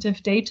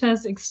sensitive data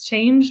is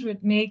exchanged,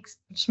 which makes,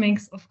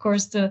 of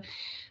course, the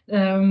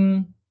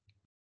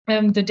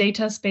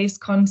data space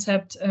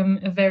concept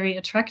a very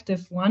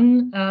attractive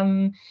one.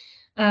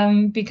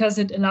 Because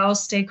it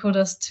allows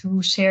stakeholders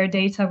to share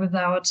data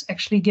without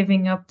actually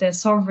giving up their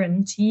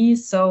sovereignty.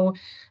 So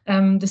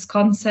this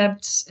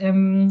concept,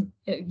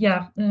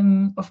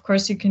 of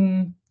course, you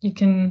can you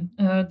can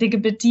dig a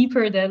bit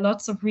deeper. There are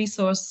lots of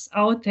resources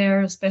out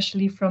there,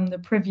 especially from the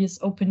previous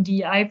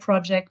OpenDI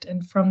project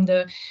and from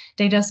the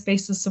Data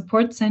Spaces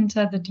Support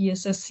Center, the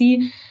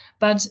DSSC.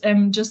 But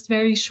just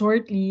very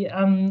shortly,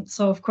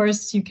 so of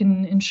course you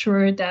can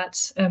ensure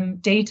that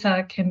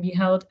data can be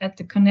held at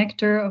the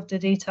connector of the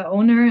data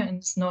owner and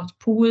it's not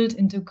pooled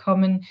into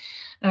common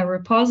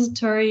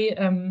repository.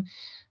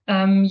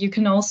 You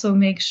can also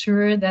make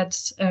sure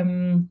that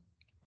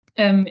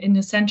in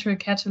the central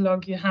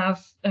catalog you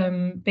have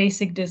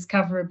basic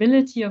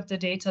discoverability of the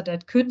data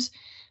that could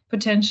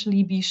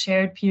potentially be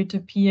shared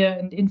peer-to-peer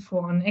and info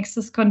on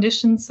access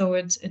conditions. So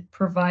it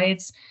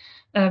provides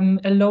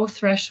a low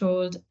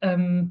threshold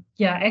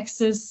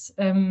access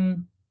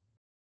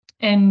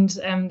and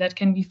that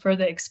can be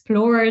further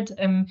explored.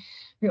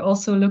 We're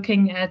also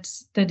looking at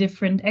the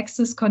different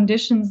access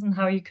conditions and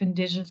how you can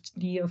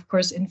digitally, of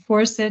course,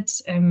 enforce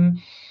it,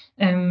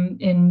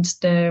 and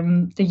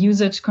the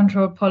usage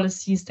control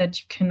policies that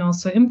you can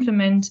also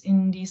implement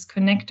in these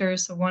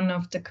connectors. So one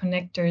of the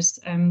connectors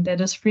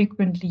that is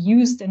frequently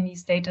used in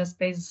these data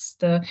spaces,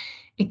 the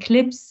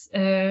Eclipse,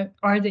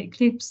 are the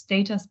Eclipse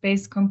data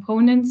space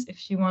components,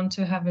 if you want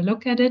to have a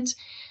look at it.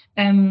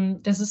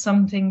 This is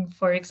something,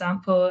 for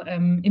example,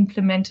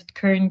 implemented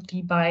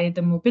currently by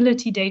the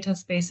mobility data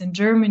space in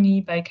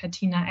Germany, by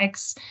Katina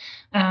X,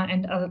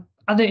 and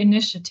other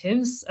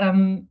initiatives.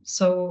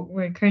 So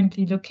we're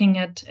currently looking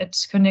at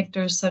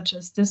connectors such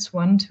as this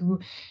one to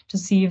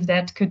see if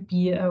that could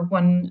be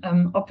one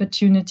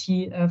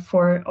opportunity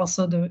for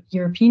also the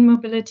European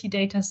mobility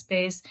data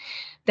space.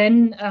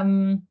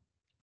 Then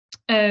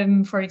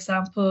for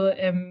example,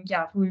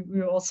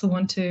 we also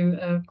want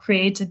to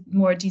create a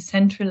more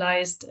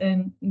decentralized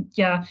and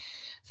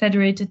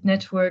federated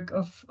network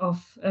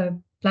of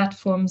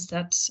platforms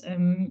that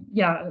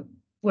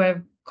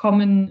where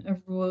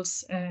common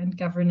rules and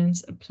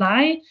governance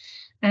apply,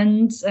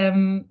 and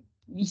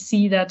we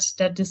see that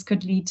this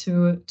could lead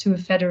to a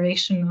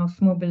federation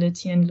of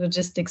mobility and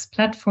logistics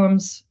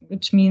platforms,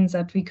 which means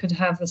that we could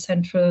have a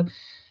central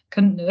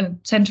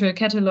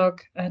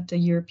catalog at the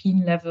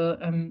European level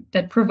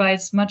that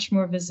provides much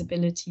more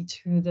visibility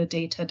to the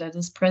data that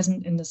is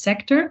present in the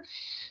sector.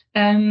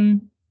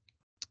 And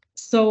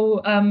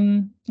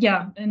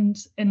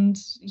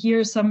here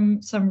are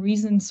some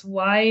reasons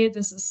why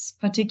this is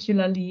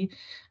particularly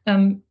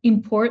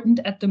important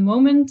at the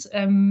moment,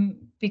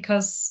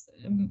 because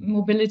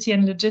mobility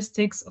and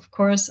logistics, of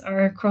course,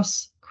 are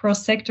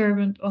cross-sector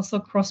but also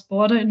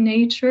cross-border in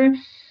nature.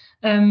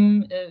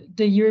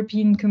 The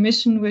European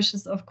Commission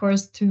wishes, of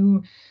course,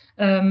 to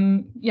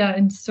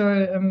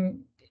ensure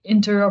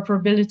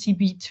interoperability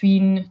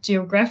between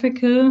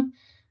geographical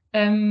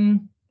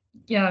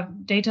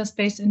data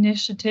space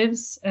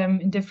initiatives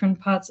in different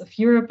parts of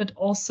Europe, but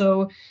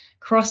also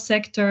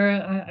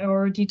cross-sector. I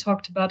already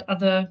talked about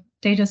other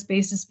data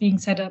spaces being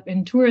set up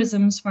in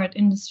tourism, smart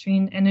industry,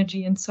 and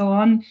energy, and so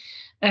on.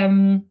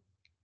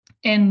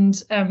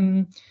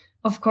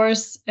 Of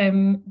course,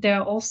 there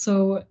are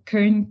also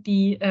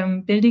currently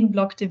building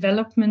block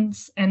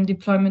developments and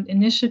deployment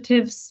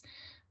initiatives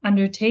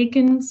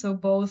undertaken. So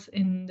both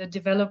in the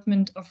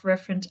development of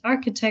reference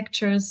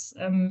architectures,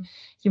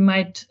 you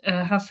might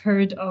have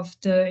heard of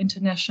the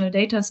International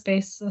Data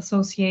Space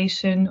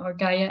Association or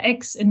Gaia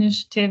X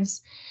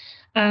initiatives,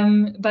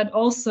 but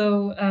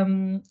also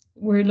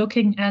we're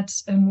looking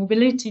at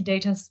mobility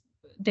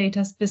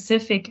data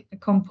specific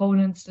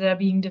components that are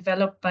being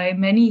developed by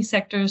many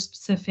sector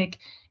specific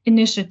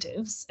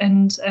initiatives,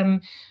 and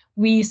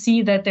we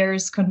see that there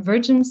is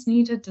convergence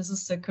needed. This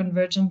is the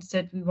convergence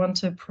that we want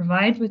to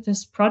provide with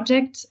this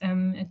project,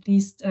 at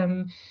least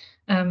in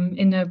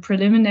a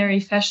preliminary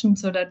fashion,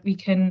 so that we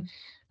can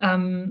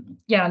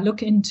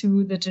look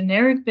into the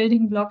generic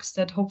building blocks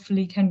that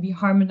hopefully can be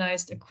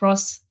harmonized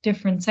across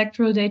different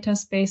sectoral data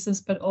spaces,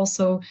 but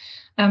also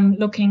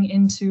looking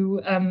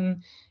into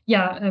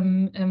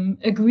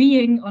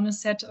agreeing on a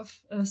set of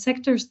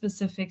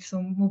sector-specific,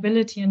 so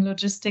mobility and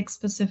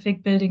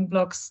logistics-specific building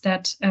blocks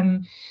that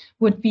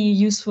would be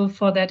useful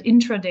for that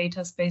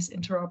intra-data space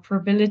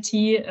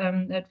interoperability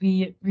that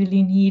we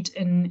really need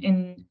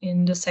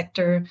in the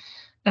sector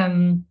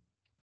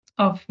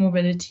of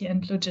mobility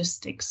and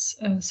logistics.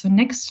 So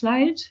next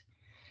slide.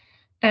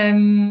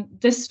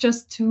 This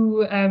just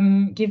to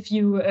give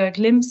you a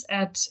glimpse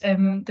at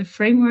the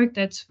framework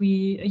that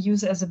we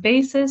use as a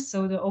basis,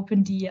 so the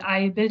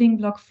OpenDI building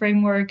block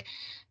framework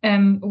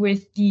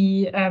with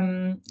the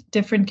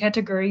different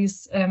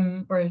categories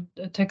or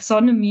the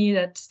taxonomy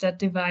that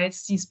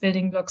divides these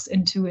building blocks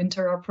into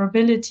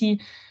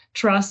interoperability,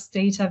 trust,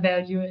 data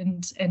value,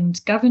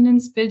 and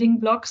governance building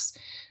blocks.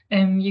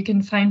 You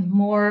can find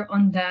more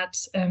on that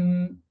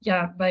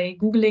by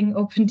Googling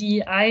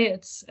OpenDI.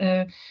 It's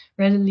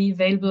readily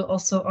available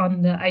also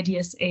on the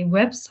IDSA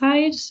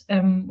website,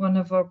 one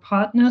of our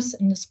partners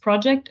in this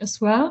project as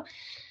well.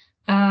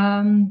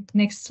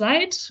 Next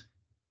slide.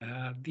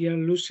 Dear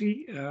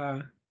Lucie,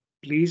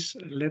 please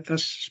let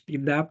us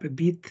speed up a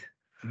bit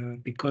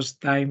because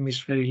time is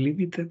very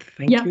limited.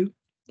 Thank you.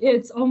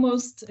 it's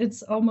almost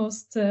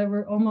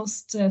we're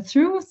almost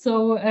through.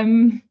 So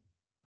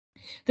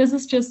this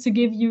is just to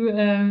give you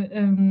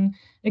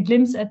a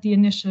glimpse at the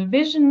initial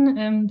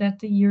vision that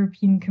the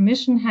European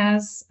Commission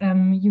has.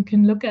 You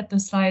can look at the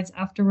slides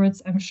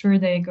afterwards. I'm sure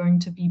they're going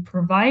to be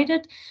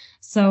provided.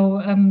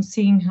 So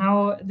seeing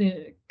how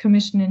the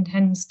Commission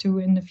intends to,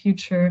 in the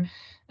future,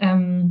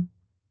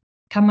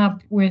 come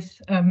up with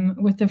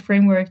the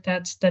framework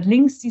that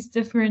links these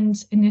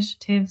different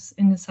initiatives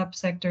in the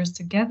subsectors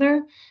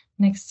together.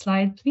 Next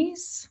slide,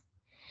 please.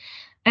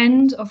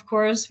 And of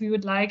course, we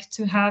would like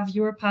to have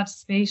your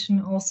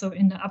participation also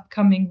in the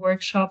upcoming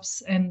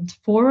workshops and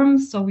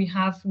forums. So we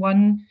have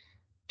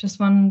just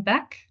one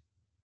back,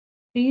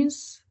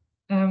 please.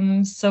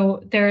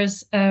 So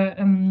there's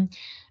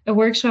a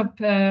workshop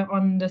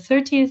on the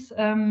 30th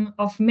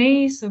of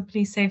May. So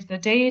please save the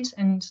date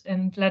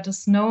and let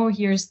us know.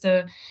 Here's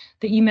the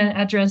email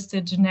address, the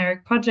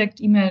generic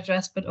project email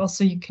address, but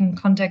also you can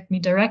contact me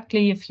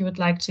directly if you would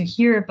like to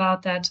hear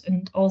about that.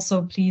 And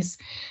also please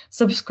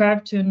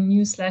subscribe to a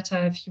newsletter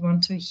if you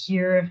want to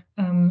hear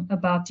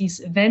about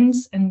these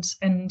events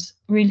and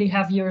really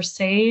have your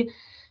say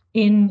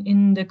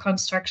in the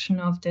construction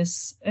of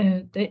this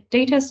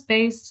data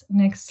space.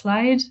 Next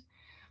slide.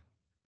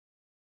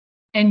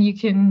 And you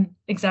can,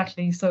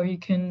 exactly, so you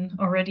can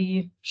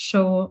already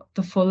show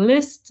the full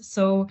list.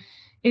 So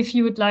if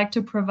you would like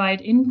to provide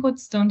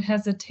inputs, don't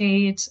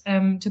hesitate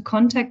to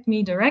contact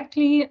me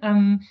directly.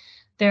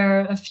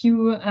 There are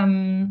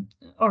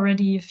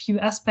already a few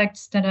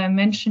aspects that I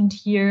mentioned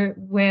here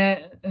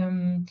where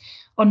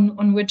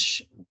on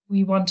which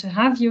we want to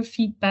have your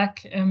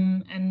feedback,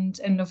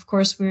 and of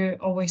course we're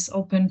always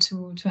open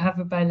to have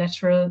a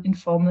bilateral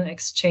informal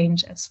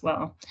exchange as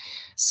well.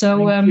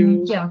 So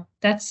yeah,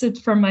 that's it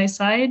from my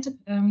side.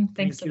 Thanks a lot.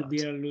 Thank you,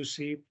 dear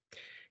Lucie.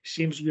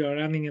 Seems you are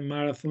running a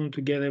marathon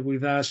together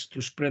with us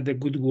to spread the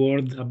good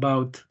word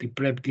about the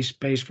PrEP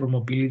space for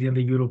mobility and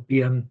the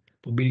European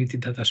mobility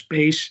data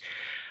space.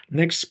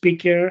 Next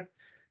speaker,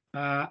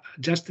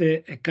 just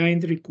a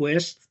kind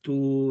request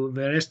to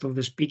the rest of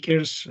the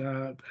speakers,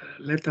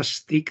 let us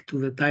stick to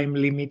the time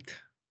limit.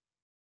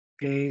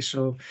 Okay,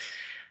 so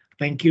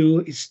thank you.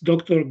 It's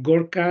Dr.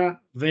 Gorka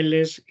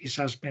Vélez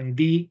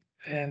Isasmendi,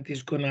 and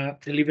he's gonna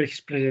deliver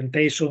his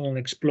presentation on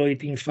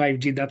exploiting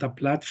 5G data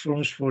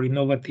platforms for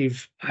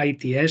innovative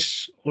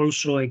ITS,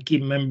 also a key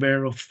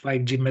member of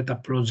 5G Meta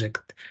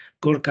project.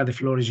 Gorka, the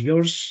floor is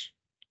yours.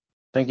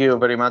 Thank you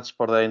very much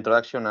for the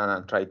introduction, and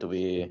I'll try to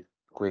be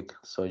quick,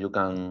 so you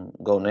can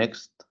go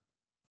next.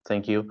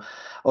 Thank you.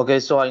 Okay,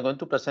 so I'm going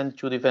to present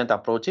two different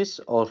approaches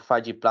of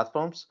 5G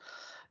platforms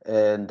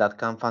that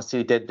can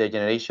facilitate the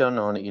generation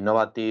on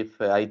innovative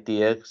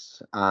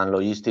ITX and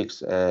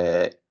logistics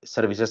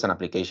services and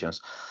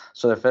applications.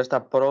 So the first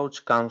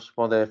approach comes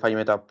from the 5G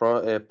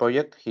Meta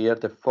project. Here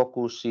the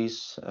focus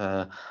is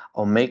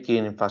on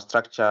making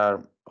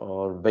infrastructure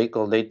or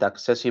vehicle data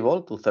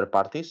accessible to third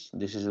parties.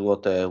 This is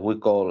what we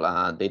call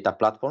a data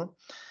platform.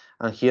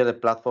 And here the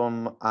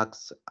platform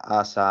acts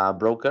as a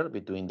broker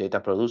between data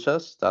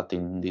producers, that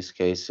in this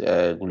case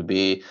will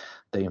be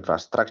the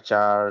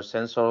infrastructure,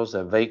 sensors,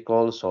 the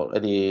vehicles, or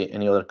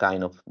any other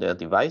kind of the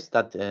device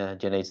that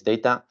generates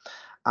data,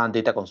 and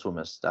data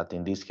consumers, that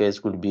in this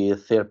case will be a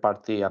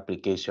third-party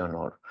application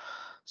or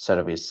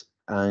service.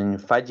 And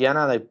 5G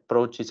ANA, the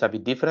approach is a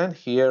bit different.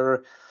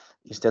 Here,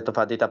 instead of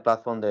a data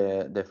platform,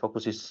 the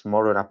focus is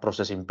more on a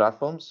processing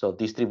platform, so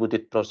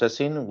distributed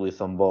processing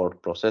with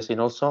onboard processing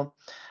also,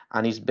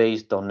 and it's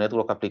based on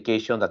network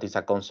application. That is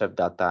a concept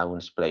that I will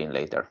explain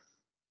later.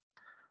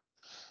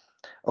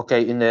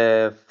 Okay, in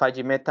the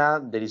 5G Meta,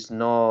 there is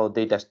no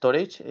data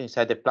storage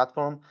inside the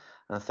platform,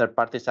 and third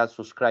parties are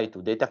subscribed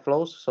to data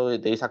flows, so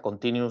there is a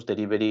continuous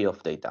delivery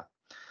of data.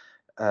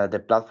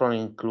 The platform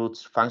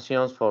includes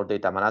functions for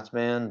data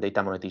management,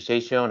 data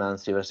monetization, and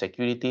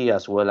cybersecurity,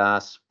 as well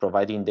as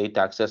providing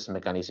data access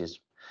mechanisms.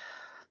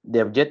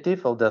 The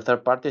objective of the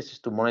third parties is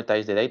to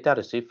monetize the data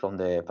received from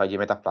the 5G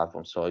Meta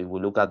platform. So if we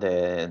look at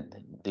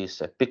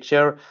this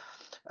picture,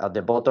 at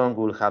the bottom,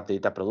 we'll have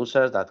data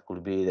producers. That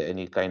could be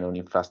any kind of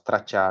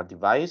infrastructure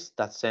device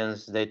that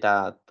sends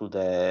data to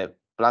the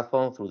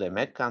platform through the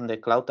MEC and the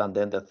cloud, and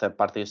then the third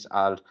parties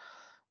are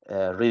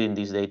reading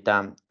this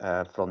data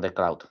from the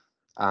cloud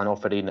and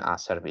offering a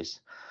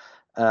service.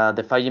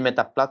 The 5G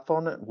Meta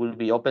platform will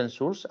be open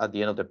source at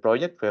the end of the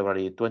project,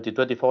 February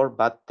 2024,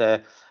 but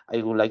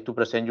I would like to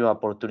present you an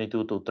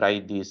opportunity to try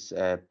this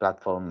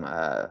platform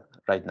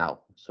right now.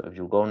 So if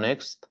you go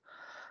next.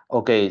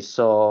 Okay,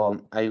 so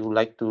I would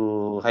like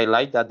to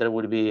highlight that there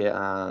will be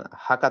a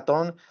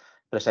hackathon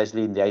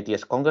precisely in the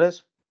ITS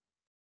Congress.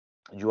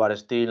 You are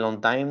still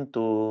on time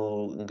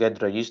to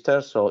get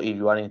registered, so if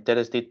you are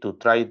interested to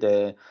try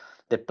the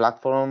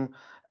platform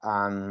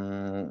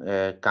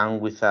and come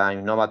with an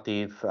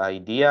innovative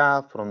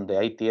idea from the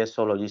ITS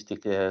or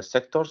logistic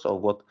sectors, or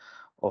what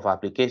of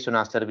application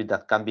and service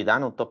that can be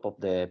done on top of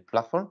the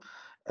platform,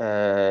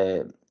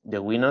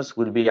 the winners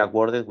will be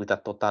awarded with a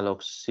total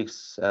of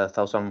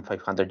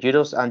 6,500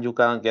 euros, and you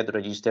can get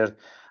registered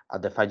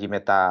at the 5G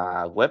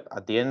Meta web.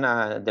 At the end,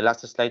 the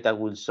last slide, I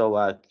will show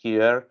a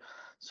QR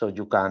so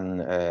you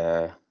can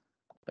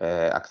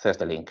access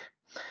the link.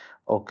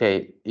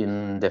 Okay,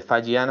 in the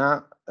 5G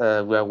ANA,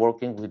 we are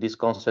working with this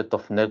concept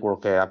of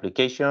network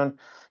application.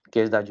 In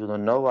case that you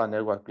don't know, a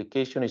network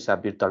application is a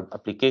virtual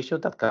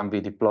application that can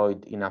be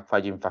deployed in a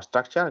 5G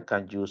infrastructure,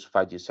 can use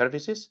 5G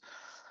services,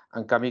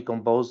 and can be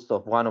composed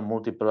of one or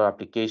multiple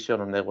application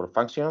or network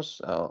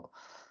functions,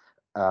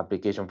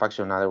 application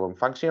function and network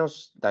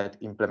functions that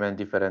implement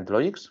different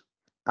logics.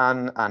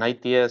 And an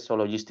ITS or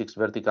logistics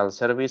vertical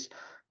service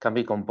can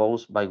be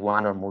composed by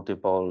one or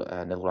multiple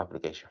network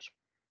applications.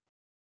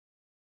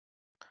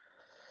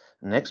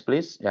 Next,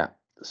 please. Yeah.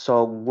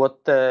 So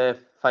what the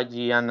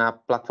 5G ANA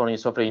platform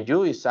is offering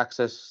you is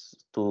access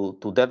to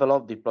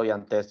develop, deploy,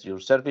 and test your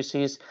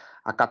services,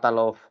 a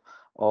catalog of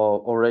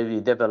already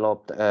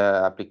developed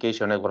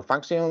application network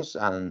functions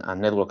and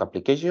network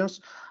applications,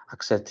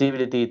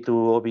 accessibility to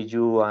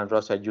OBU and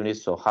roadside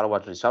units of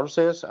hardware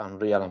resources and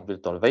real and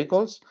virtual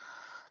vehicles,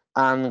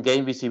 and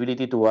gain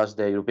visibility towards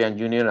the European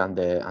Union and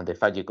the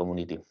 5G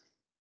community.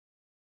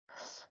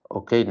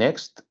 Okay,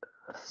 next.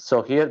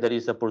 So here there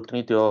is the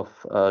opportunity of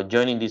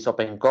joining this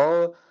open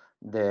call.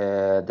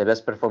 The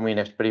best performing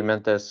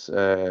experimenters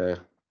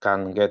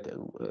can get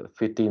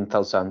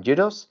 15,000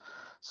 euros.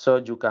 So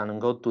you can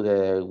go to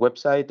the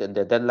website, and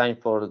the deadline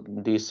for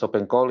this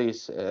open call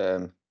is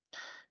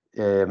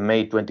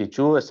May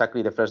 22,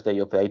 exactly the first day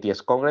of the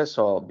ITS Congress.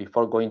 So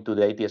before going to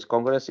the ITS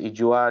Congress, if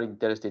you are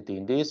interested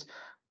in this,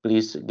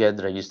 please get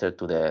registered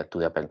to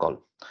the open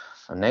call.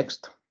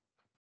 Next.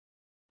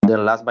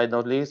 Then last but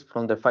not least,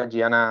 from the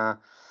 5G ANA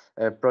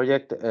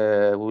project,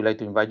 we would like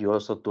to invite you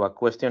also to a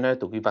questionnaire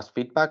to give us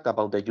feedback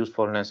about the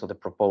usefulness of the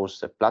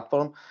proposed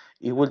platform.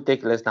 It will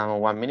take less than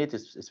 1 minute.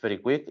 It's very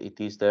quick. It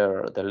is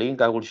there, the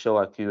link. I will show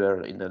a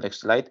QR in the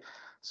next slide.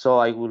 So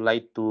I would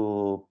like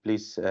to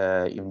please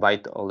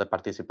invite all the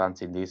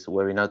participants in this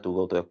webinar to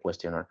go to the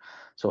questionnaire.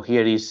 So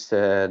here is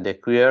the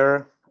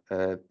QR.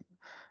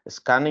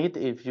 Scan it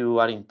if you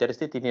are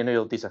interested in any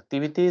of these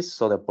activities.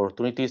 So the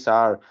opportunities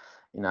are,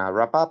 in a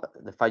wrap-up,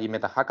 the 5G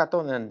Meta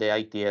Hackathon and the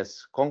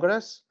ITS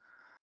Congress,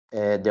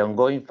 the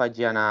ongoing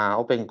 5G ANA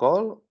open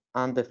call,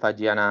 and the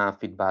 5G ANA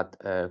feedback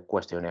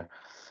questionnaire.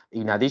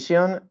 In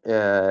addition,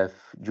 if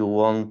you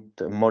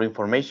want more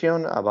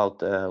information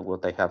about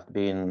what I have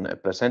been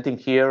presenting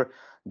here,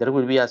 there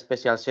will be a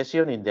special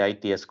session in the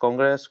ITS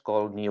Congress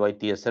called New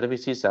ITS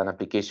Services and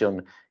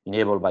Application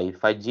Enabled by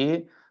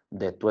 5G,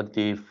 the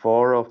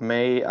 24th of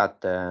May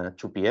at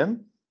 2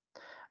 p.m.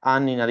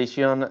 And in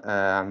addition,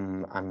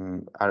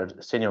 I'm a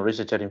senior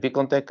researcher in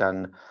Vicomtech,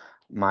 and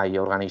my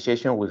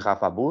organization will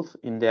have a booth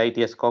in the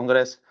ITS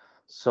Congress,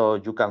 so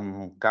you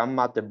can come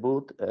at the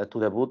booth to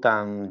the booth,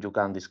 and you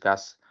can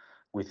discuss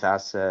with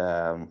us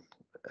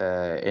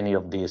any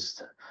of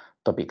these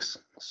topics.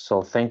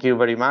 So thank you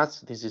very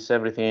much. This is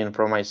everything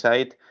from my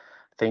side.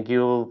 Thank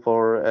you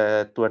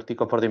to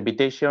ERTICO for the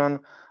invitation,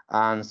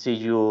 and see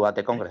you at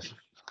the Congress.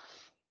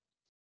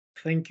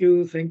 Thank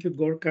you,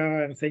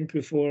 Gorka, and thank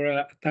you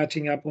for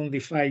touching up on the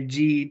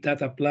 5G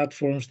data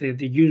platforms, the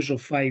use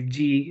of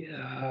 5G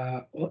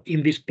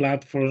in these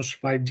platforms,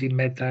 5G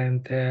Meta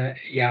and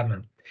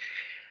YAML.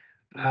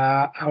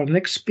 Our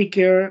next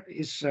speaker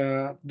is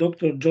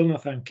Dr.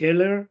 Jonathan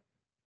Keller,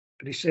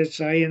 research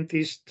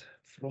scientist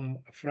from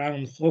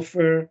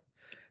Fraunhofer,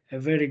 a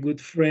very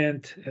good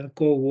friend and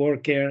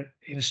co-worker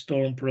in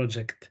STORM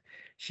project.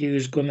 He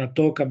is going to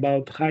talk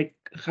about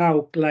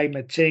how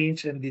climate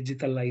change and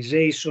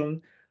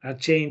digitalization are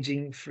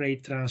changing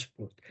freight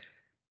transport.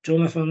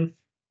 Jonathan,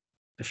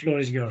 the floor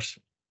is yours.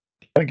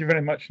 Thank you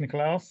very much,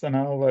 Nikolaos, and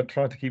I'll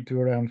try to keep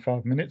to around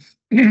 5 minutes.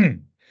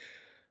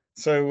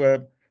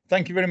 So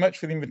thank you very much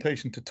for the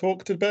invitation to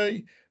talk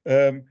today.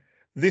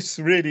 This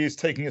really is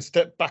taking a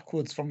step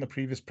backwards from the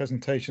previous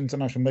presentations,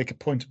 and I shall make a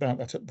point about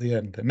that at the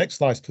end. Next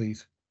slide,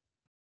 please.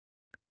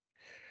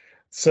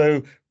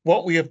 So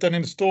what we have done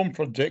in the STORM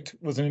project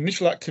was an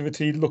initial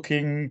activity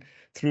looking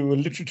through a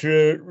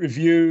literature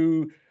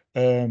review,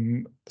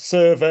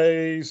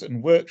 surveys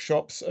and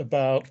workshops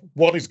about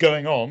what is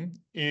going on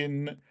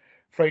in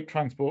freight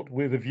transport,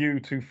 with a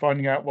view to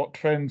finding out what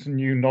trends and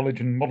new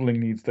knowledge and modelling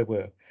needs there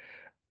were.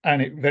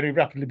 And it very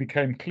rapidly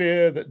became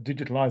clear that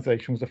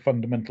digitalisation was a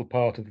fundamental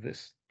part of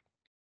this.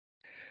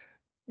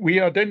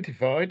 We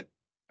identified,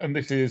 and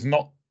this is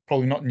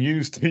probably not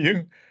news to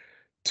you,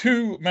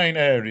 two main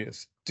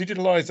areas: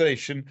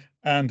 digitalisation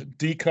and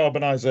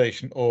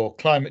decarbonisation, or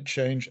climate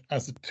change,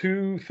 as the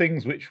two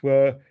things which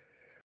were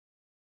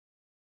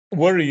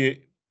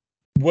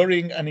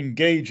worrying and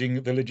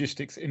engaging the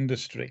logistics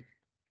industry.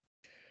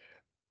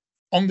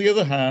 On the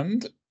other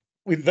hand,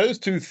 with those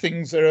two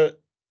things,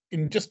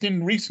 just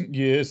in recent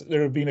years,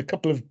 there have been a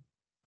couple of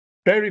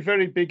very,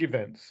 very big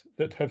events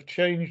that have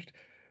changed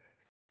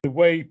the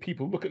way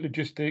people look at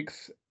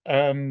logistics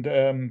and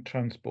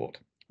transport.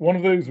 One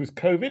of those was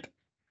COVID,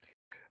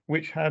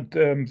 which had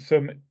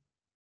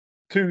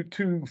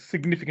two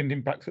significant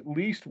impacts at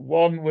least.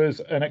 One was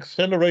an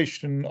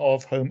acceleration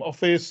of home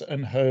office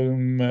and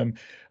home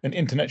and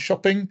internet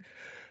shopping,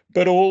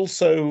 but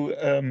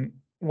also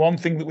one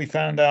thing that we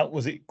found out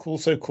was it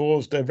also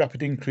caused a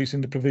rapid increase in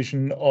the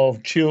provision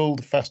of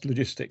chilled fast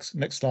logistics.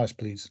 Next slide,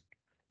 please.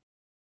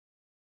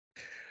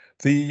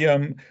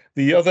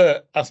 The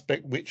other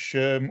aspect which,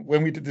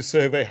 when we did the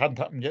survey, hadn't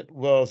happened yet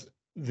was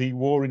the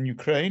war in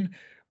Ukraine,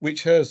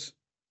 which has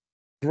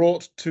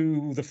brought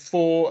to the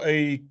fore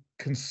a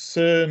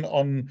concern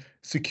on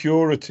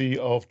security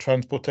of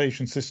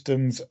transportation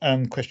systems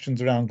and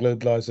questions around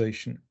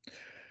globalization.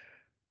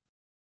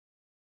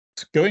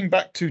 Going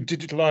back to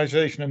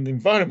digitalization and the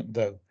environment,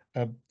 though,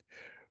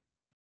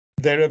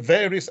 there are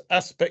various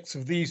aspects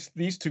of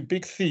these two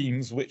big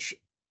themes which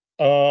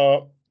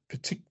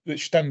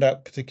stand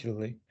out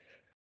particularly.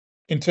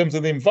 In terms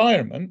of the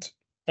environment,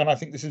 and I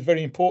think this is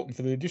very important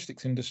for the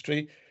logistics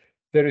industry,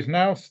 there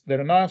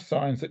are now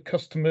signs that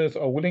customers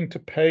are willing to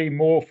pay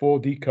more for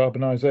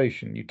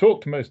decarbonisation. You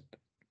talk to most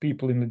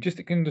people in the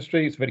logistics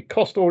industry, it's a very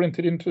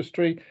cost-oriented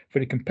industry,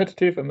 very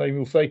competitive, and they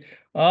will say,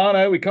 "Ah,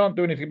 no, we can't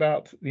do anything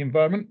about the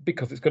environment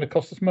because it's going to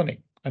cost us money,"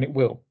 and it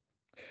will.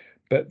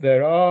 But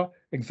there are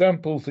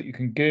examples that you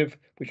can give,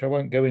 which I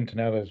won't go into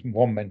now. There's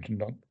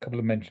a couple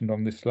of mentioned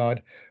on this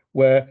slide,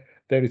 where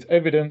there is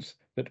evidence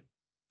that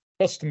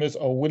customers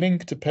are willing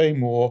to pay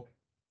more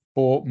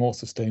for more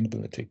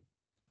sustainability.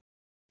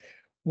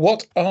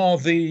 What are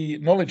the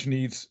knowledge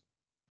needs?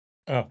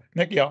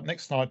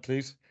 Next slide,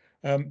 please.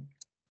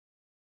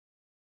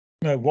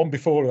 No, one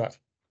before that.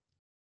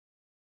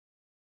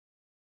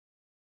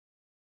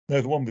 No,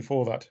 the one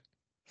before that.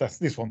 That's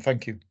this one,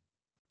 thank you.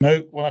 No,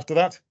 one after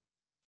that.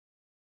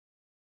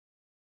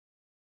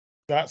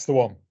 That's the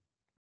one.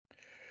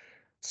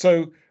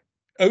 So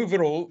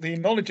overall, the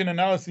knowledge and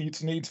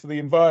analysis needs for the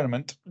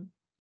environment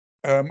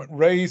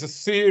raise a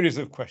series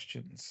of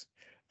questions.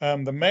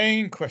 The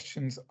main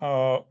questions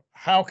are,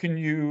 how can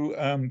you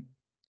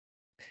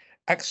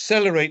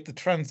accelerate the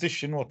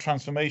transition or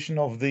transformation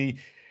of the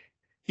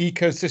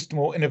ecosystem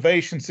or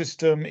innovation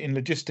system in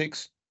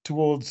logistics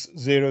towards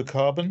zero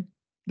carbon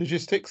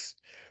logistics?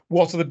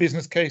 What are the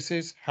business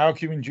cases? How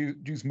can you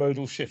induce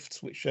modal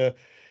shifts, which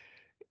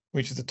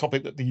is a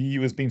topic that the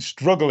EU has been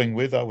struggling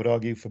with, I would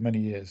argue, for many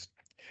years.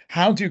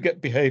 How do you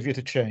get behaviour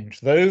to change?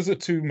 Those are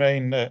two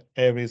main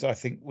areas, I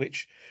think,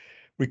 which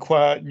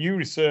require new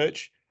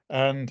research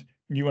and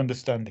new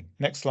understanding.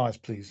 Next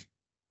slide, please.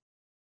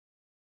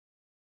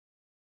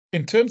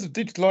 In terms of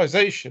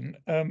digitalisation,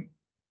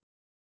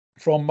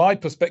 from my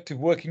perspective,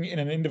 working in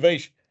an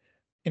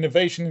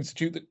innovation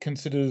institute that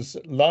considers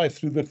life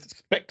through the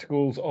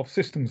spectacles of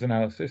systems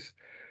analysis,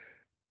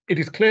 it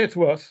is clear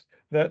to us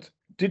that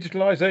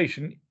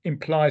digitalisation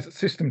implies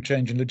system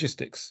change in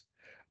logistics.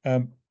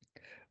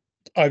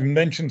 I've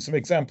mentioned some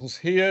examples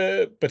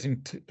here, but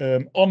in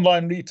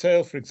online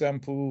retail, for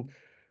example,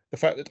 the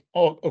fact that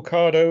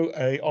Ocado,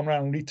 a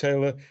online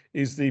retailer,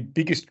 is the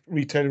biggest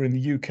retailer in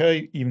the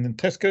UK, even than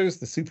Tesco's,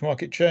 the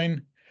supermarket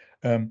chain.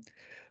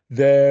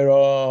 There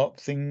are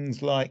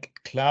things like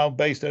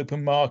cloud-based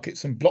open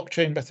markets and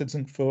blockchain methods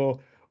for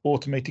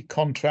automated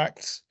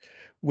contracts,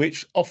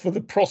 which offer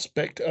the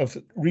prospect of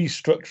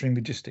restructuring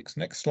logistics.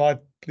 Next slide,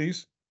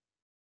 please.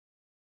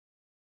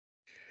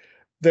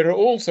 There are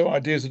also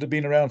ideas that have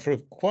been around for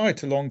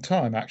quite a long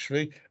time,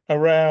 actually,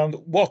 around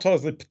what are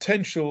the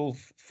potential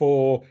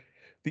for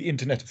the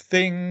Internet of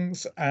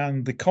Things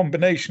and the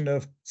combination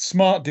of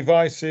smart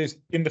devices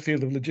in the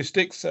field of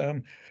logistics.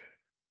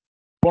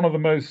 One of the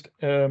most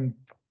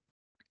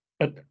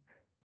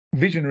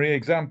visionary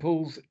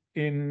examples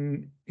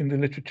in the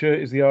literature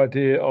is the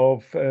idea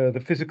of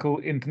the physical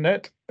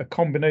internet, a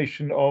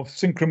combination of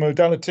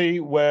synchromodality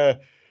where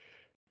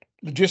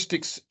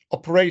logistics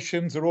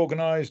operations are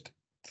organized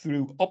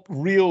through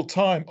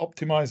real-time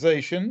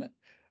optimization,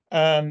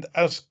 and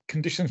as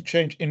conditions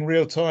change in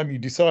real time, you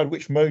decide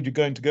which mode you're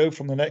going to go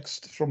from the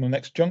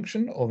next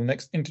junction or the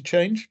next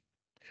interchange,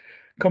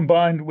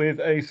 combined with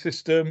a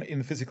system in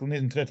the physical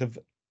internet of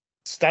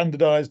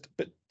standardized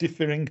but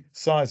differing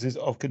sizes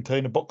of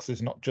container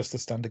boxes, not just the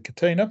standard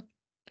container.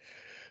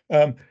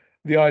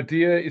 The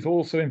idea is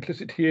also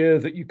implicit here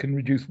that you can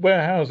reduce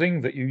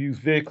warehousing, that you use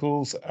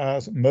vehicles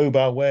as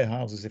mobile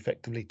warehouses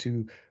effectively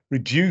to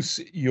reduce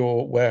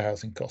your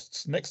warehousing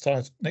costs. Next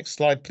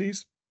slide,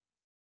 please.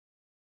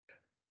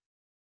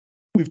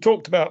 We've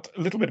talked a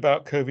little bit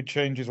about COVID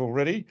changes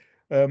already,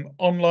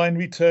 online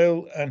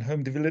retail and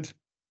home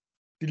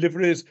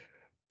deliveries,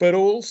 but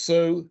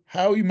also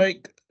how you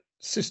make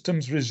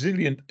systems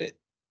resilient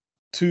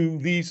to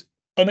these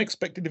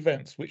unexpected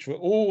events, which were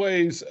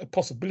always a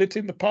possibility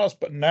in the past,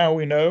 but now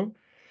we know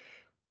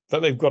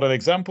that they've got an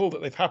example,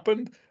 that they've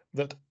happened,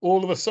 that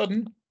all of a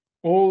sudden,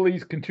 all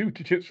these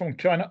computer chips from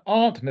China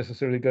aren't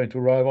necessarily going to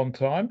arrive on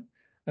time,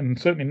 and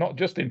certainly not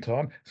just in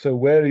time. So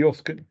where are your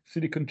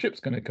silicon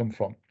chips going to come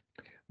from?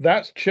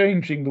 That's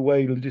changing the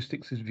way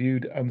logistics is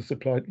viewed and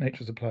the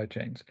nature of supply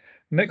chains.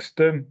 Next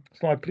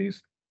slide,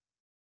 please.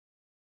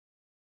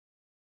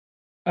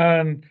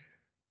 And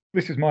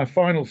this is my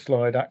final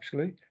slide,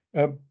 actually.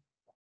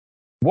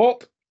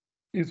 What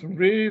is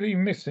really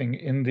missing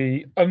in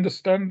the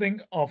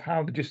understanding of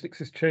how logistics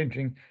is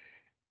changing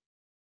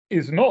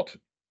is not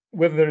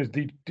whether there is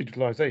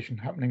digitalization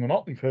happening or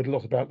not. We've heard a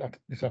lot about that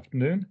this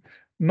afternoon.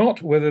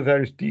 Not whether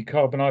there is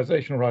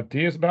decarbonisation or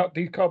ideas about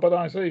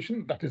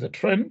decarbonisation. That is a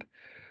trend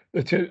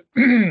that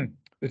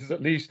is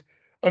at least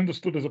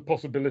understood as a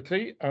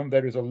possibility, and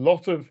there is a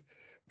lot of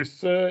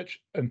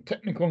research and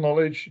technical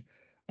knowledge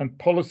and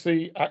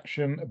policy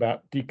action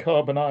about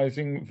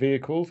decarbonising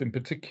vehicles in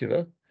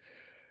particular.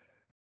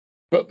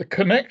 But the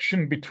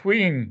connection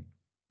between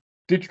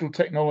digital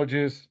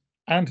technologies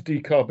and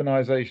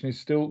decarbonisation is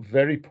still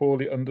very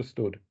poorly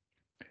understood.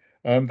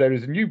 There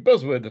is a new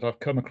buzzword that I've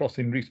come across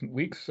in recent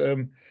weeks,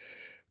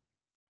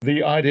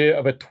 the idea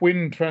of a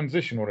twin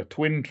transition or a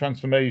twin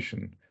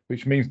transformation,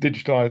 which means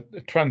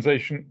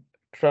transformation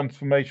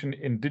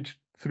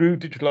through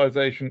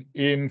digitalisation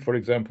in, for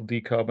example,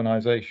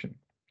 decarbonisation.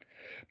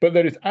 But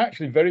there is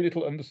actually very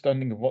little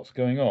understanding of what's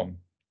going on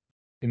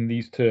in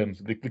these terms,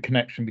 the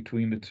connection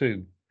between the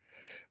two.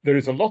 There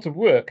is a lot of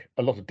work,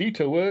 a lot of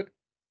detail work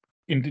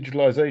in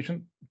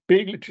digitalisation,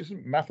 big literatures,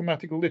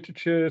 mathematical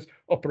literatures,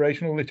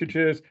 operational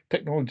literatures,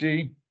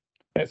 technology,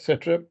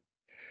 etc.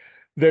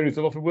 There is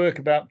a lot of work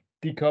about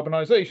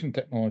decarbonisation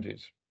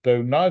technologies,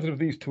 though neither of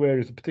these two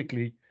areas are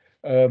particularly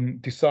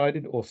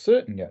decided or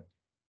certain yet.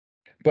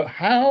 But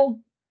how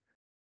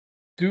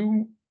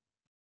do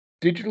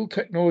digital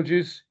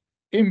technologies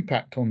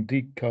impact on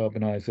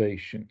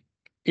decarbonisation?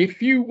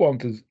 If you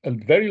want a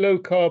very low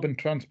carbon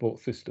transport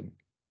system,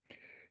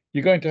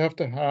 you're going to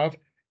have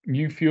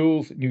new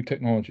fuels, new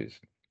technologies.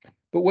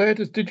 But where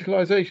does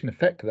digitalisation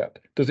affect that?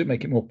 Does it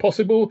make it more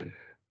possible?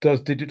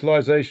 Does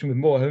digitalisation with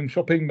more home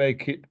shopping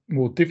make it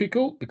more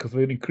difficult because of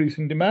an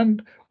increasing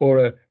demand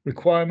or a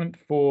requirement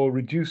for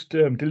reduced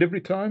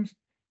delivery times?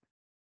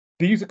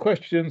 These are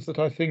questions that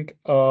I think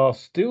are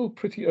still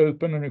pretty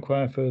open and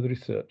require further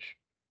research.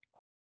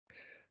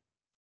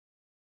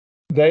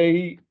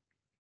 And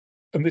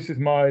this is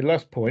my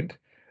last point,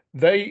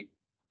 they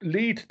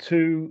lead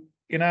to,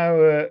 in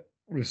our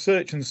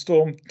research and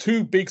storm,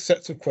 two big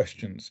sets of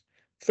questions.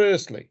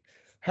 Firstly,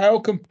 how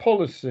can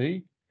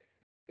policy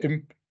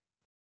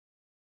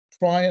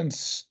try and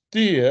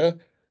steer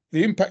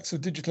the impacts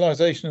of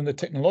digitalisation and the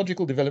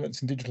technological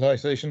developments in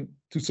digitalisation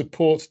to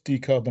support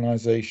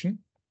decarbonisation?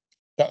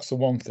 That's the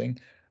one thing.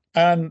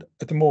 And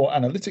at a more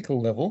analytical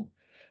level,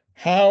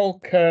 how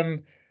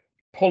can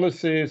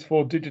policies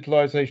for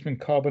digitalisation and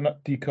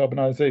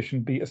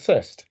decarbonisation be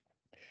assessed?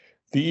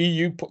 The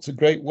EU puts a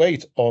great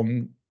weight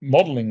on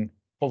modelling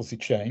policy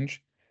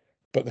change,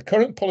 but the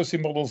current policy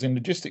models in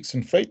logistics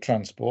and freight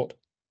transport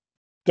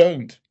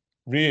don't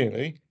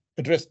really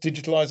address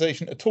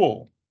digitalisation at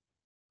all.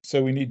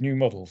 So we need new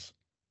models.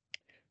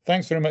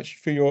 Thanks very much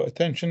for your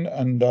attention,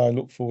 and I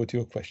look forward to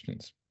your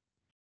questions.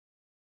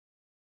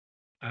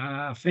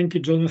 Thank you,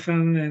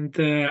 Jonathan, and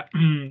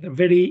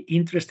very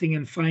interesting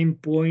and fine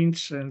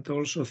points. And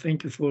also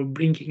thank you for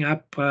bringing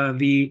up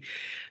the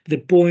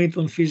point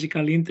on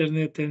physical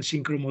internet and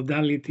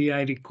synchromodality.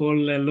 I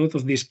recall a lot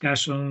of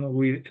discussions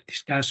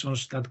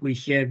that we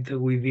had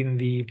within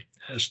the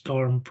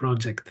STORM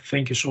project.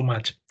 Thank you so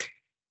much.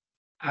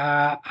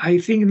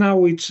 I think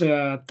now it's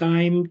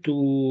time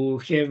to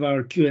have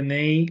our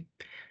Q&A.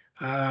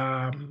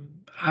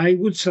 I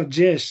would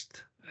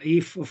suggest,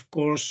 if of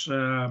course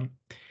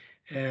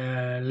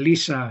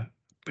Lisa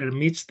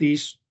permits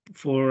this,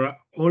 for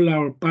all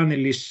our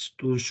panelists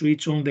to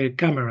switch on their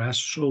cameras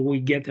so we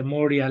get a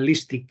more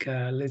realistic,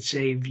 let's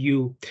say,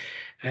 view,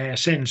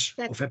 sense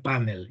of a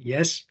panel.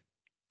 Yes?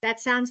 That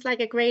sounds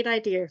like a great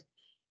idea.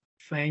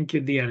 Thank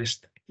you,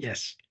 dearest.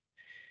 Yes.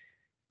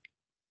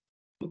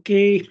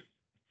 Okay.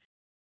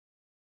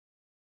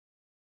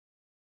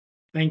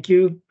 Thank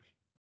you.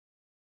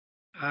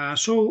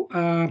 So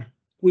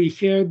we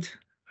heard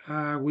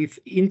with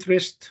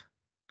interest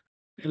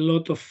a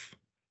lot of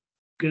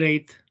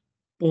great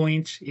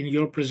points in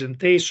your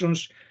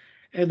presentations,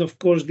 and of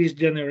course this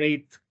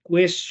generate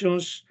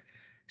questions.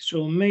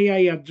 So may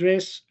I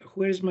address,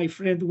 where's my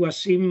friend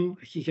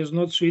Wasim? He has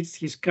not switched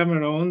his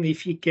camera on.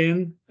 If he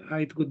can,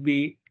 it would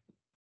be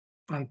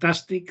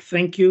fantastic.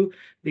 Thank you,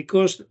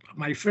 because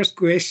my first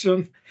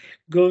question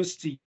goes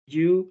to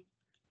you.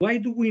 Why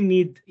do we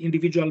need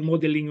individual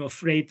modeling of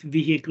freight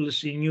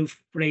vehicles in new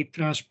freight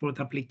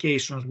transport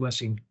applications,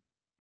 Wasim?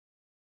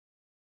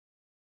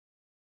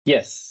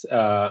 Yes.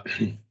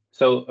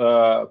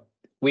 So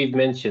we've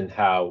mentioned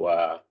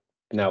how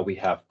now we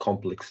have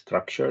complex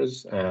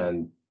structures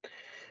and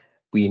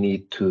we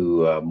need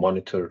to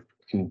monitor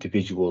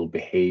individual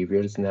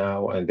behaviors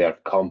now, and they're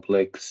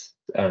complex.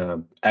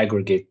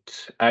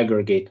 Aggregate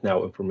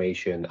now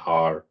information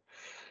are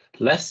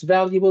less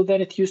valuable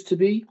than it used to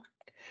be.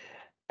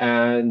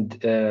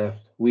 And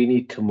we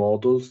need to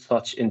model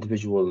such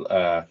individual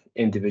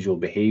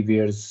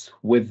behaviors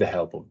with the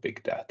help of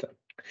big data.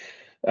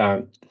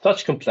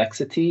 Such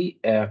complexity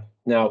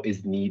now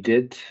is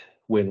needed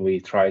when we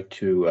try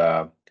to,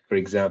 for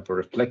example,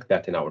 reflect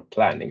that in our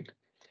planning.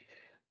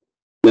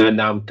 And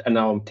now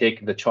I'm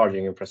taking the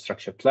charging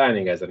infrastructure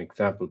planning as an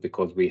example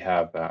because we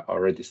have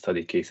already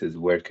study cases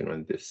working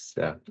on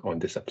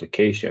this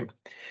application.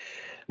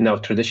 Now,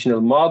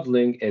 traditional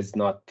modeling is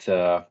not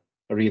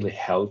really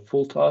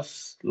helpful to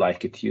us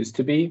like it used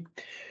to be.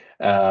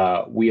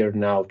 We are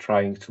now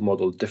trying to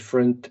model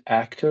different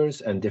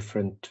actors and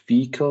different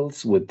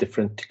vehicles with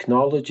different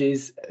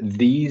technologies.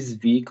 These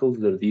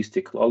vehicles or these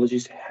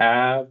technologies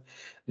have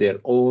their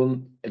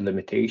own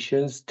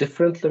limitations,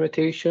 different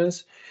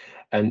limitations,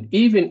 and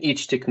even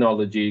each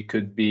technology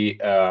could be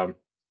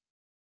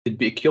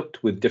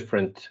equipped with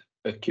different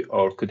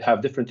or could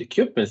have different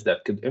equipments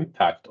that could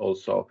impact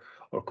also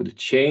or could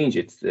change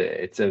its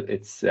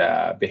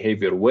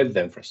behavior with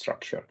the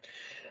infrastructure.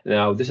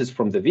 Now, this is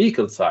from the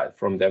vehicle side.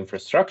 From the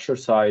infrastructure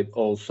side,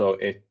 also,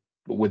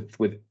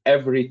 with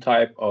every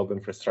type of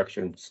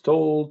infrastructure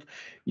installed,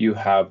 you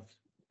have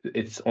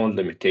its own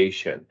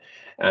limitation.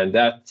 And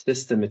that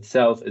system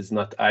itself is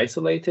not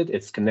isolated.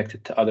 It's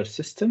connected to other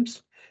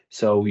systems.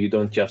 So you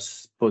don't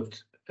just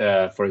put,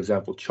 for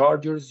example,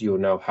 chargers. You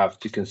now have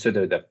to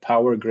consider the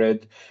power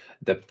grid,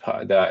 the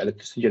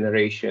electricity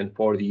generation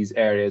for these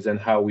areas, and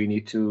how we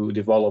need to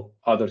develop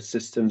other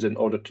systems in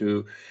order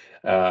to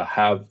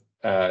have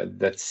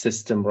that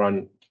system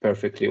run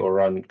perfectly or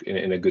run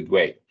in a good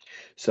way.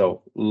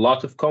 So a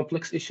lot of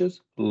complex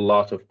issues, a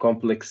lot of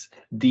complex,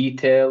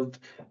 detailed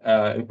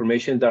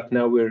information that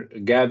now we're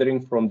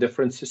gathering from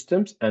different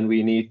systems, and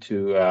we need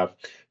to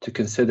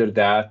consider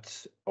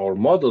that or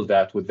model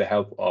that with the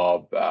help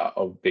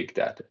of big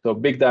data. So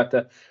big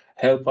data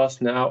help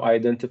us now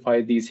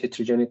identify these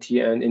heterogeneity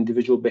and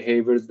individual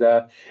behaviors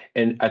that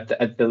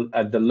at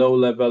the low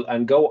level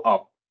and go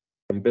up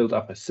and build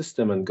up a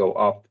system and go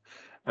up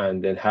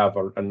and then have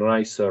a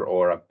nicer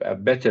or a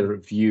better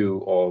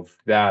view of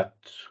that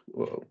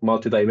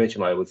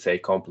multidimensional, I would say,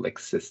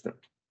 complex system.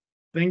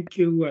 Thank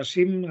you,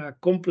 Wasim. A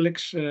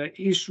complex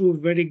issue,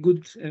 very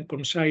good and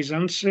concise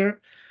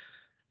answer.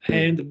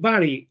 And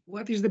Barry,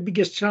 what is the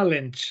biggest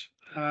challenge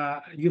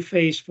you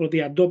face for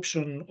the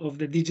adoption of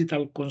the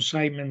digital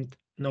consignment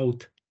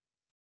node?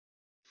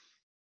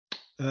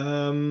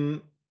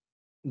 The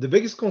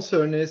biggest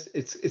concern is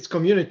it's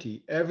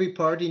community. Every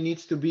party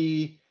needs to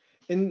be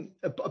in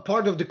a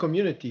part of the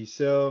community.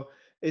 So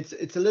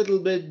it's a little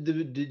bit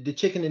the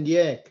chicken and the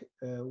egg.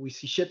 We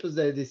see shippers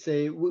that they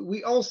say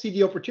we all see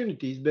the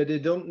opportunities, but they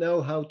don't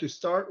know how to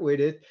start with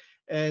it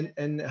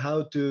and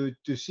how to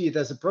see it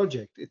as a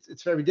project.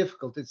 It's very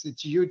difficult. It's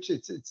huge.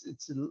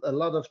 It's a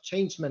lot of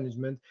change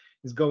management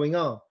is going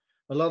on.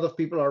 A lot of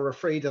people are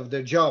afraid of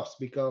their jobs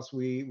because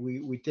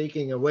we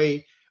taking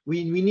away.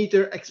 We need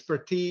their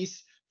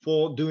expertise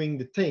for doing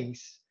the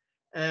things.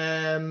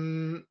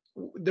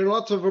 There are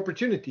lots of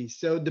opportunities.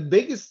 So the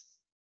biggest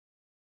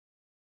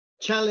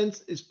challenge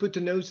is put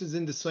the noses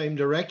in the same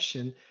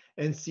direction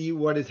and see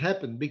what has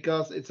happened,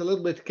 because it's a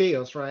little bit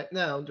chaos right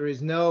now. There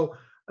is no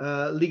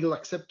legal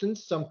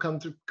acceptance. Some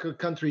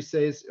country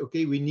says,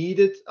 okay, we need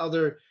it.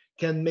 Other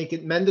can make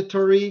it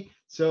mandatory.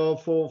 So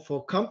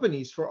for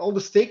companies, for all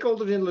the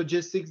stakeholders in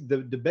logistics,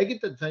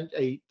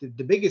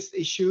 the biggest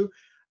issue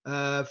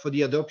for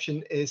the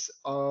adoption is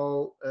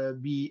all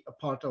be a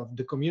part of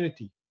the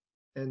community.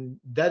 And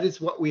that is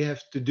what we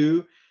have to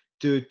do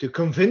to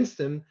convince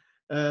them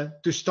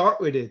to start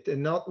with it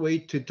and not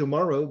wait to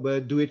tomorrow,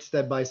 but do it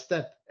step by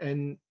step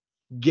and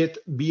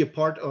be a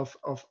part of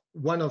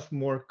one of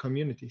more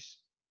communities.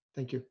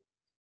 Thank you.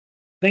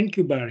 Thank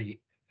you, Barry.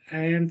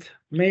 And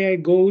may I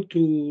go to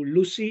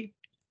Lucie?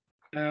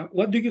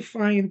 What do you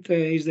find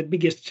is the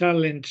biggest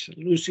challenge,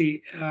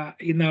 Lucie,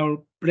 in our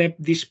prep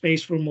this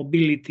space for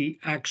mobility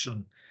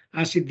action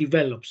as it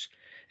develops?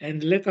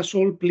 And let us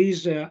all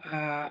please,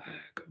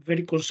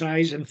 very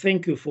concise, and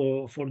thank you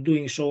for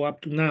doing so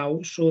up to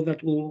now, so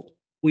that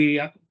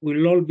we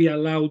will all be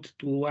allowed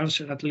to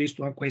answer at least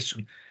one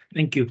question.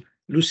 Thank you.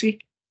 Lucie?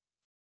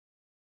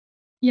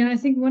 Yeah, I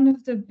think one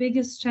of the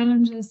biggest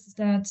challenges is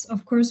that,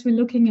 of course, we're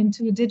looking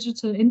into a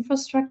digital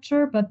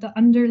infrastructure, but the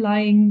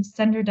underlying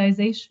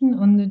standardization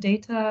on the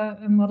data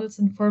models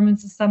and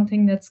formats is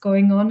something that's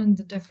going on in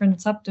the different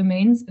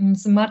subdomains, and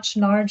it's a much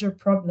larger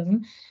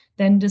problem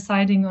than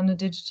deciding on a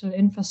digital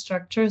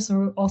infrastructure. So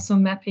we're also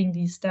mapping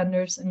these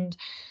standards and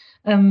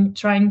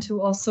trying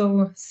to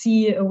also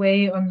see a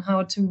way on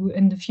how to,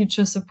 in the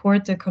future,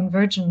 support the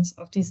convergence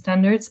of these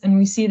standards. And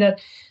we see that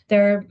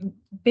there are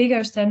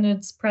bigger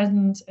standards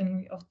present, and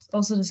we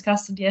also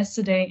discussed it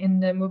yesterday, in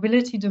the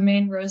mobility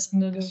domain, whereas in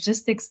the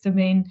logistics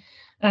domain,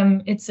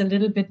 it's a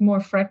little bit more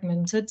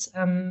fragmented,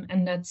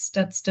 and that's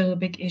still a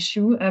big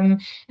issue.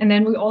 And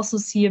then we also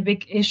see a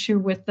big issue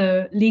with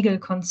the legal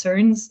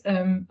concerns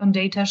on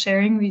data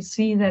sharing. We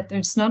see that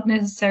there's not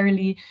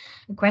necessarily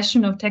a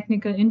question of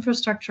technical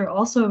infrastructure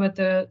also, but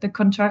the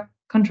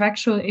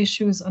contractual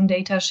issues on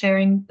data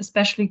sharing,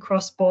 especially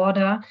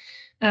cross-border,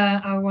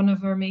 are one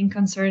of our main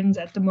concerns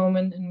at the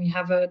moment, and we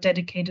have a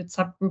dedicated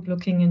subgroup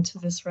looking into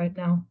this right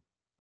now.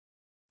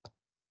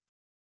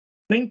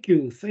 Thank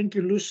you,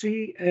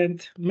 Lucie.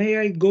 And may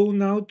I go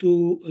now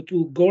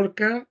to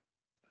Gorka?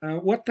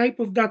 What type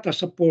of data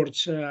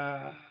supports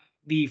the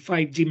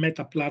 5G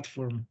Meta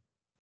platform,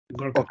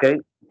 Gorka? Okay,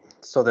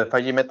 so the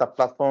 5G Meta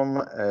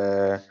platform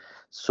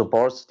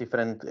supports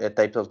different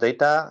types of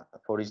data,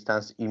 for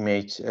instance,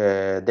 image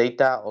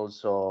data,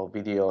 also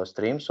video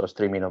streams or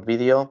streaming of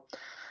video,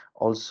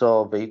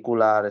 also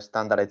vehicular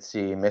standard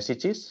etc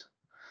messages.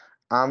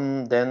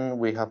 And then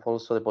we have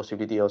also the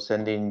possibility of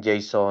sending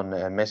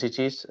JSON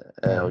messages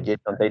or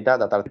JSON data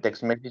that are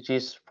text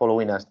messages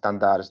following a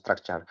standard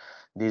structure.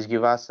 This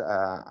gives us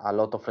a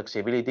lot of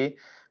flexibility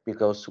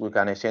because we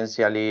can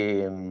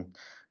essentially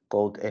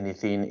code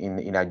anything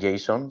in a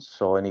JSON.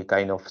 So any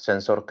kind of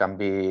sensor can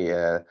be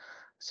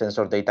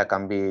sensor data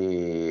can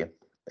be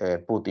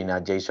put in a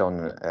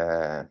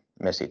JSON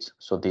message.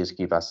 So this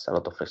gives us a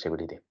lot of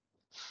flexibility.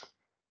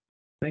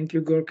 Thank you,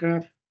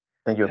 Gorka.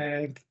 Thank you.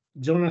 And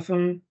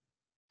Jonathan,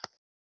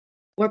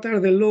 what are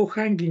the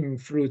low-hanging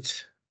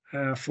fruits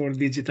for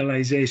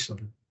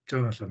digitalization,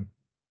 Jonathan?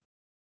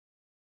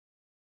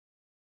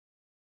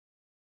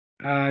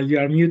 You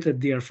are muted,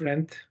 dear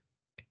friend.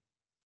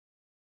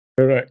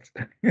 Correct.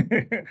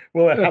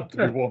 Well, there had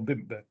to be one,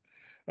 didn't there?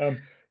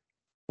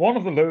 One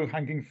of the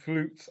low-hanging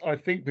fruits I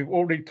think we've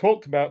already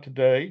talked about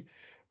today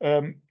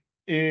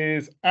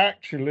is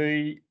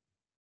actually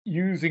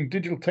using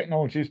digital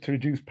technologies to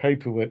reduce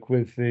paperwork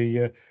with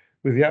the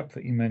app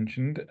that you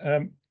mentioned.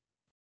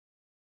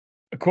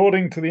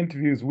 According to the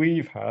interviews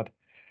we've had,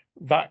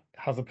 that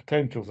has a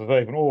potential to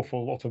save an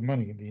awful lot of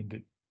money in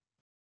the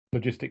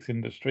logistics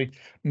industry,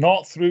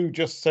 not through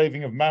just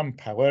saving of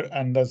manpower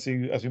and, as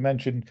you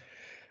mentioned,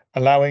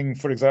 allowing,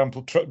 for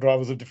example, truck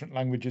drivers of different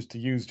languages to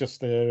use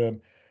just an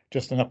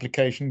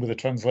application with a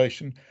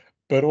translation,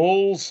 but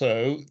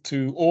also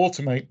to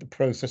automate the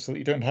process so that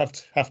you don't have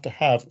to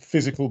have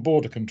physical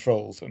border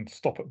controls and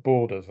stop at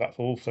borders. That's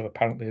also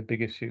apparently a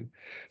big issue.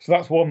 So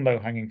that's one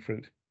low-hanging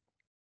fruit.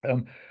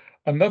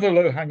 Another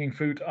low-hanging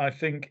fruit, I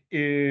think,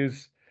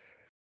 is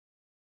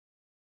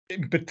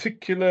in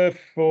particular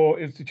for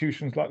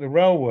institutions like the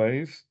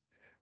railways,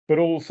 but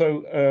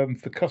also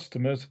for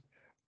customers,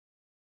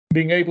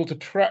 being able to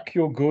track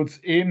your goods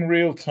in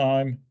real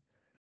time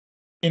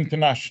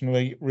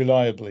internationally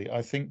reliably.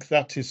 I think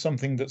that is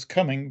something that's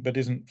coming but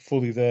isn't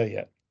fully there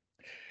yet.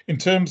 In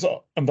terms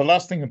of, and the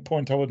last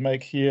point I would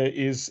make here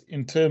is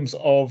in terms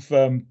of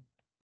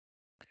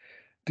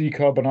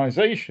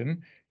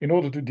decarbonisation. In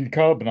order to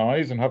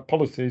decarbonize and have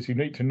policies, you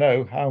need to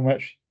know how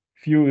much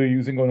fuel you're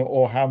using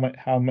or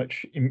how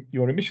much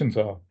your emissions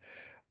are.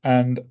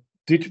 And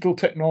digital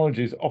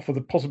technologies offer the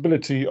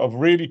possibility of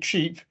really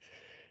cheap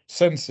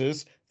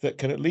sensors that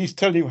can at least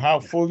tell you how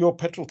full your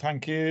petrol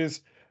tank is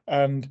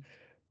and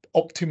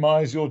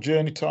optimize your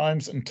journey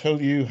times and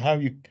tell you how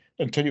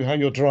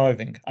you're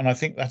driving. And I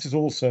think that is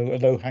also a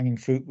low-hanging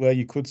fruit where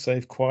you could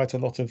save quite a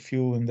lot of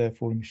fuel and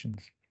therefore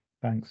emissions.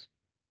 Thanks.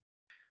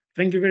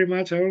 Thank you very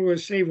much. I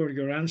always savor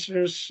your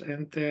answers,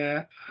 and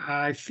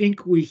I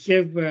think we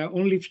have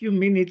only a few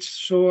minutes,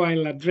 so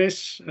I'll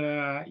address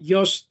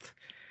Joost.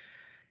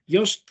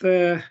 Joost,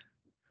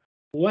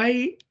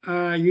 why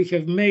you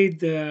have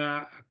made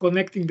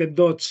connecting the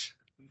dots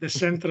the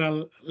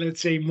central,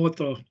 let's say,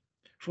 motto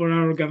for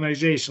our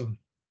organization?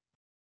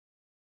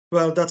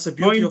 Well, that's the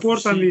beauty. How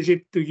important is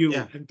it to you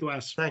and to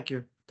us? Thank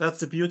you. That's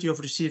the beauty of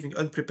receiving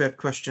unprepared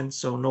questions,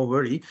 so no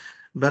worry.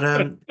 But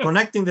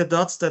connecting the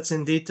dots, that's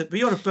indeed,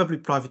 we are a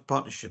public-private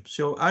partnership.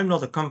 So I'm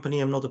not a company,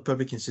 I'm not a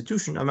public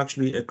institution, I'm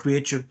actually a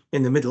creature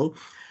in the middle.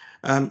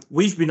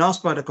 We've been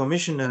asked by the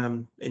Commission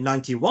in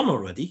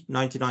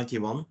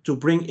 1991, to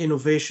bring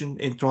innovation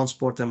in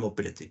transport and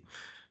mobility.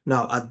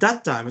 Now, at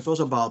that time, it was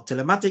about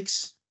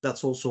telematics.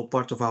 That's also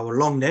part of our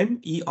long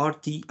name,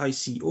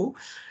 ERTICO.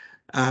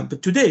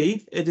 But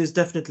today, it is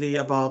definitely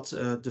about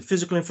the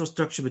physical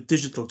infrastructure with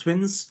digital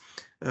twins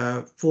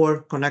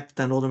for connected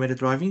and automated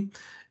driving.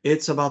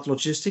 It's about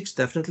logistics,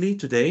 definitely,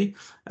 today.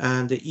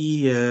 And the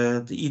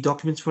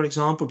e-documents, for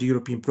example, the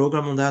European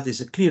program on that is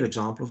a clear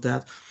example of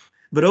that.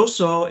 But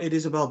also, it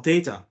is about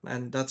data.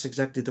 And that's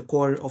exactly the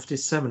core of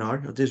this seminar,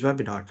 of this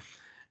webinar.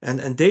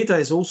 And data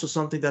is also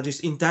something that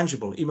is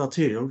intangible,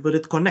 immaterial, but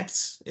it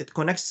connects. It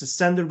connects the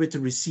sender with the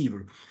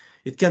receiver.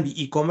 It can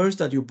be e-commerce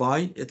that you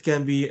buy. It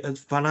can be a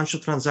financial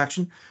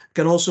transaction. It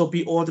can also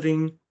be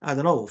ordering, I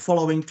don't know,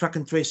 following, track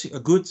and tracing a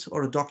good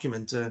or a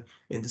document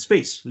in the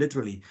space,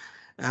 literally.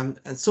 And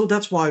so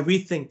that's why we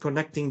think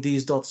connecting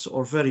these dots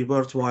are very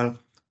worthwhile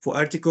for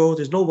ERTICO.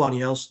 There's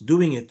nobody else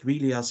doing it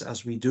really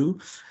as we do.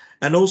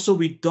 And also,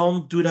 we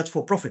don't do that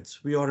for profit.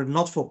 We are a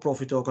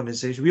not-for-profit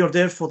organization. We are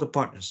there for the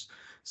partners.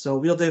 So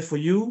we are there for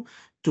you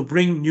to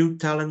bring new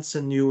talents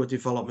and new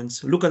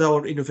developments. Look at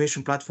our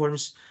innovation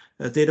platforms,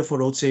 data for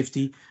road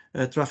safety,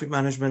 traffic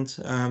management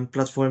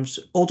platforms,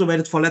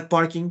 automated valet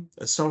parking,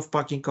 a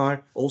self-parking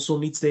car also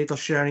needs data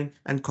sharing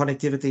and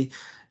connectivity,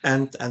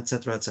 and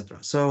etc., etc.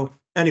 So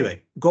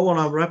anyway, go on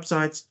our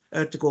website,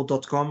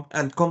 ertico.com,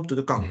 and come to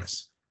the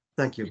Congress.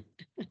 Thank you.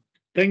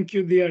 Thank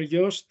you, dear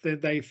Joost.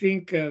 And I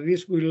think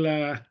this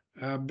will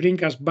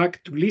bring us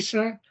back to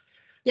Lisa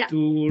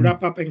to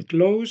wrap up and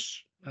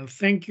close.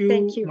 Thank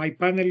you, my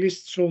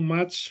panelists, so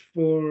much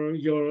for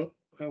your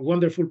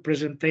wonderful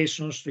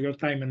presentations, for your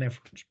time and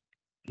effort.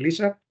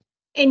 Lisa?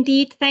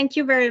 Indeed, thank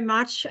you very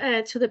much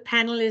to the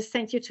panelists.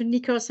 Thank you to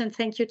Nikos and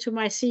thank you to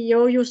my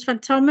CEO, Joost van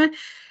Tomme.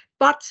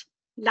 But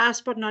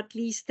last but not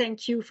least,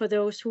 thank you for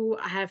those who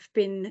have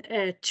been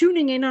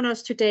tuning in on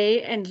us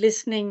today and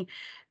listening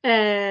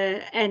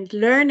and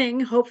learning,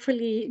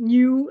 hopefully,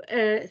 new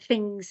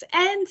things.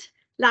 And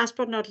last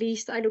but not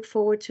least, I look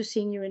forward to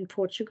seeing you in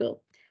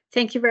Portugal.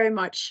 Thank you very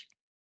much.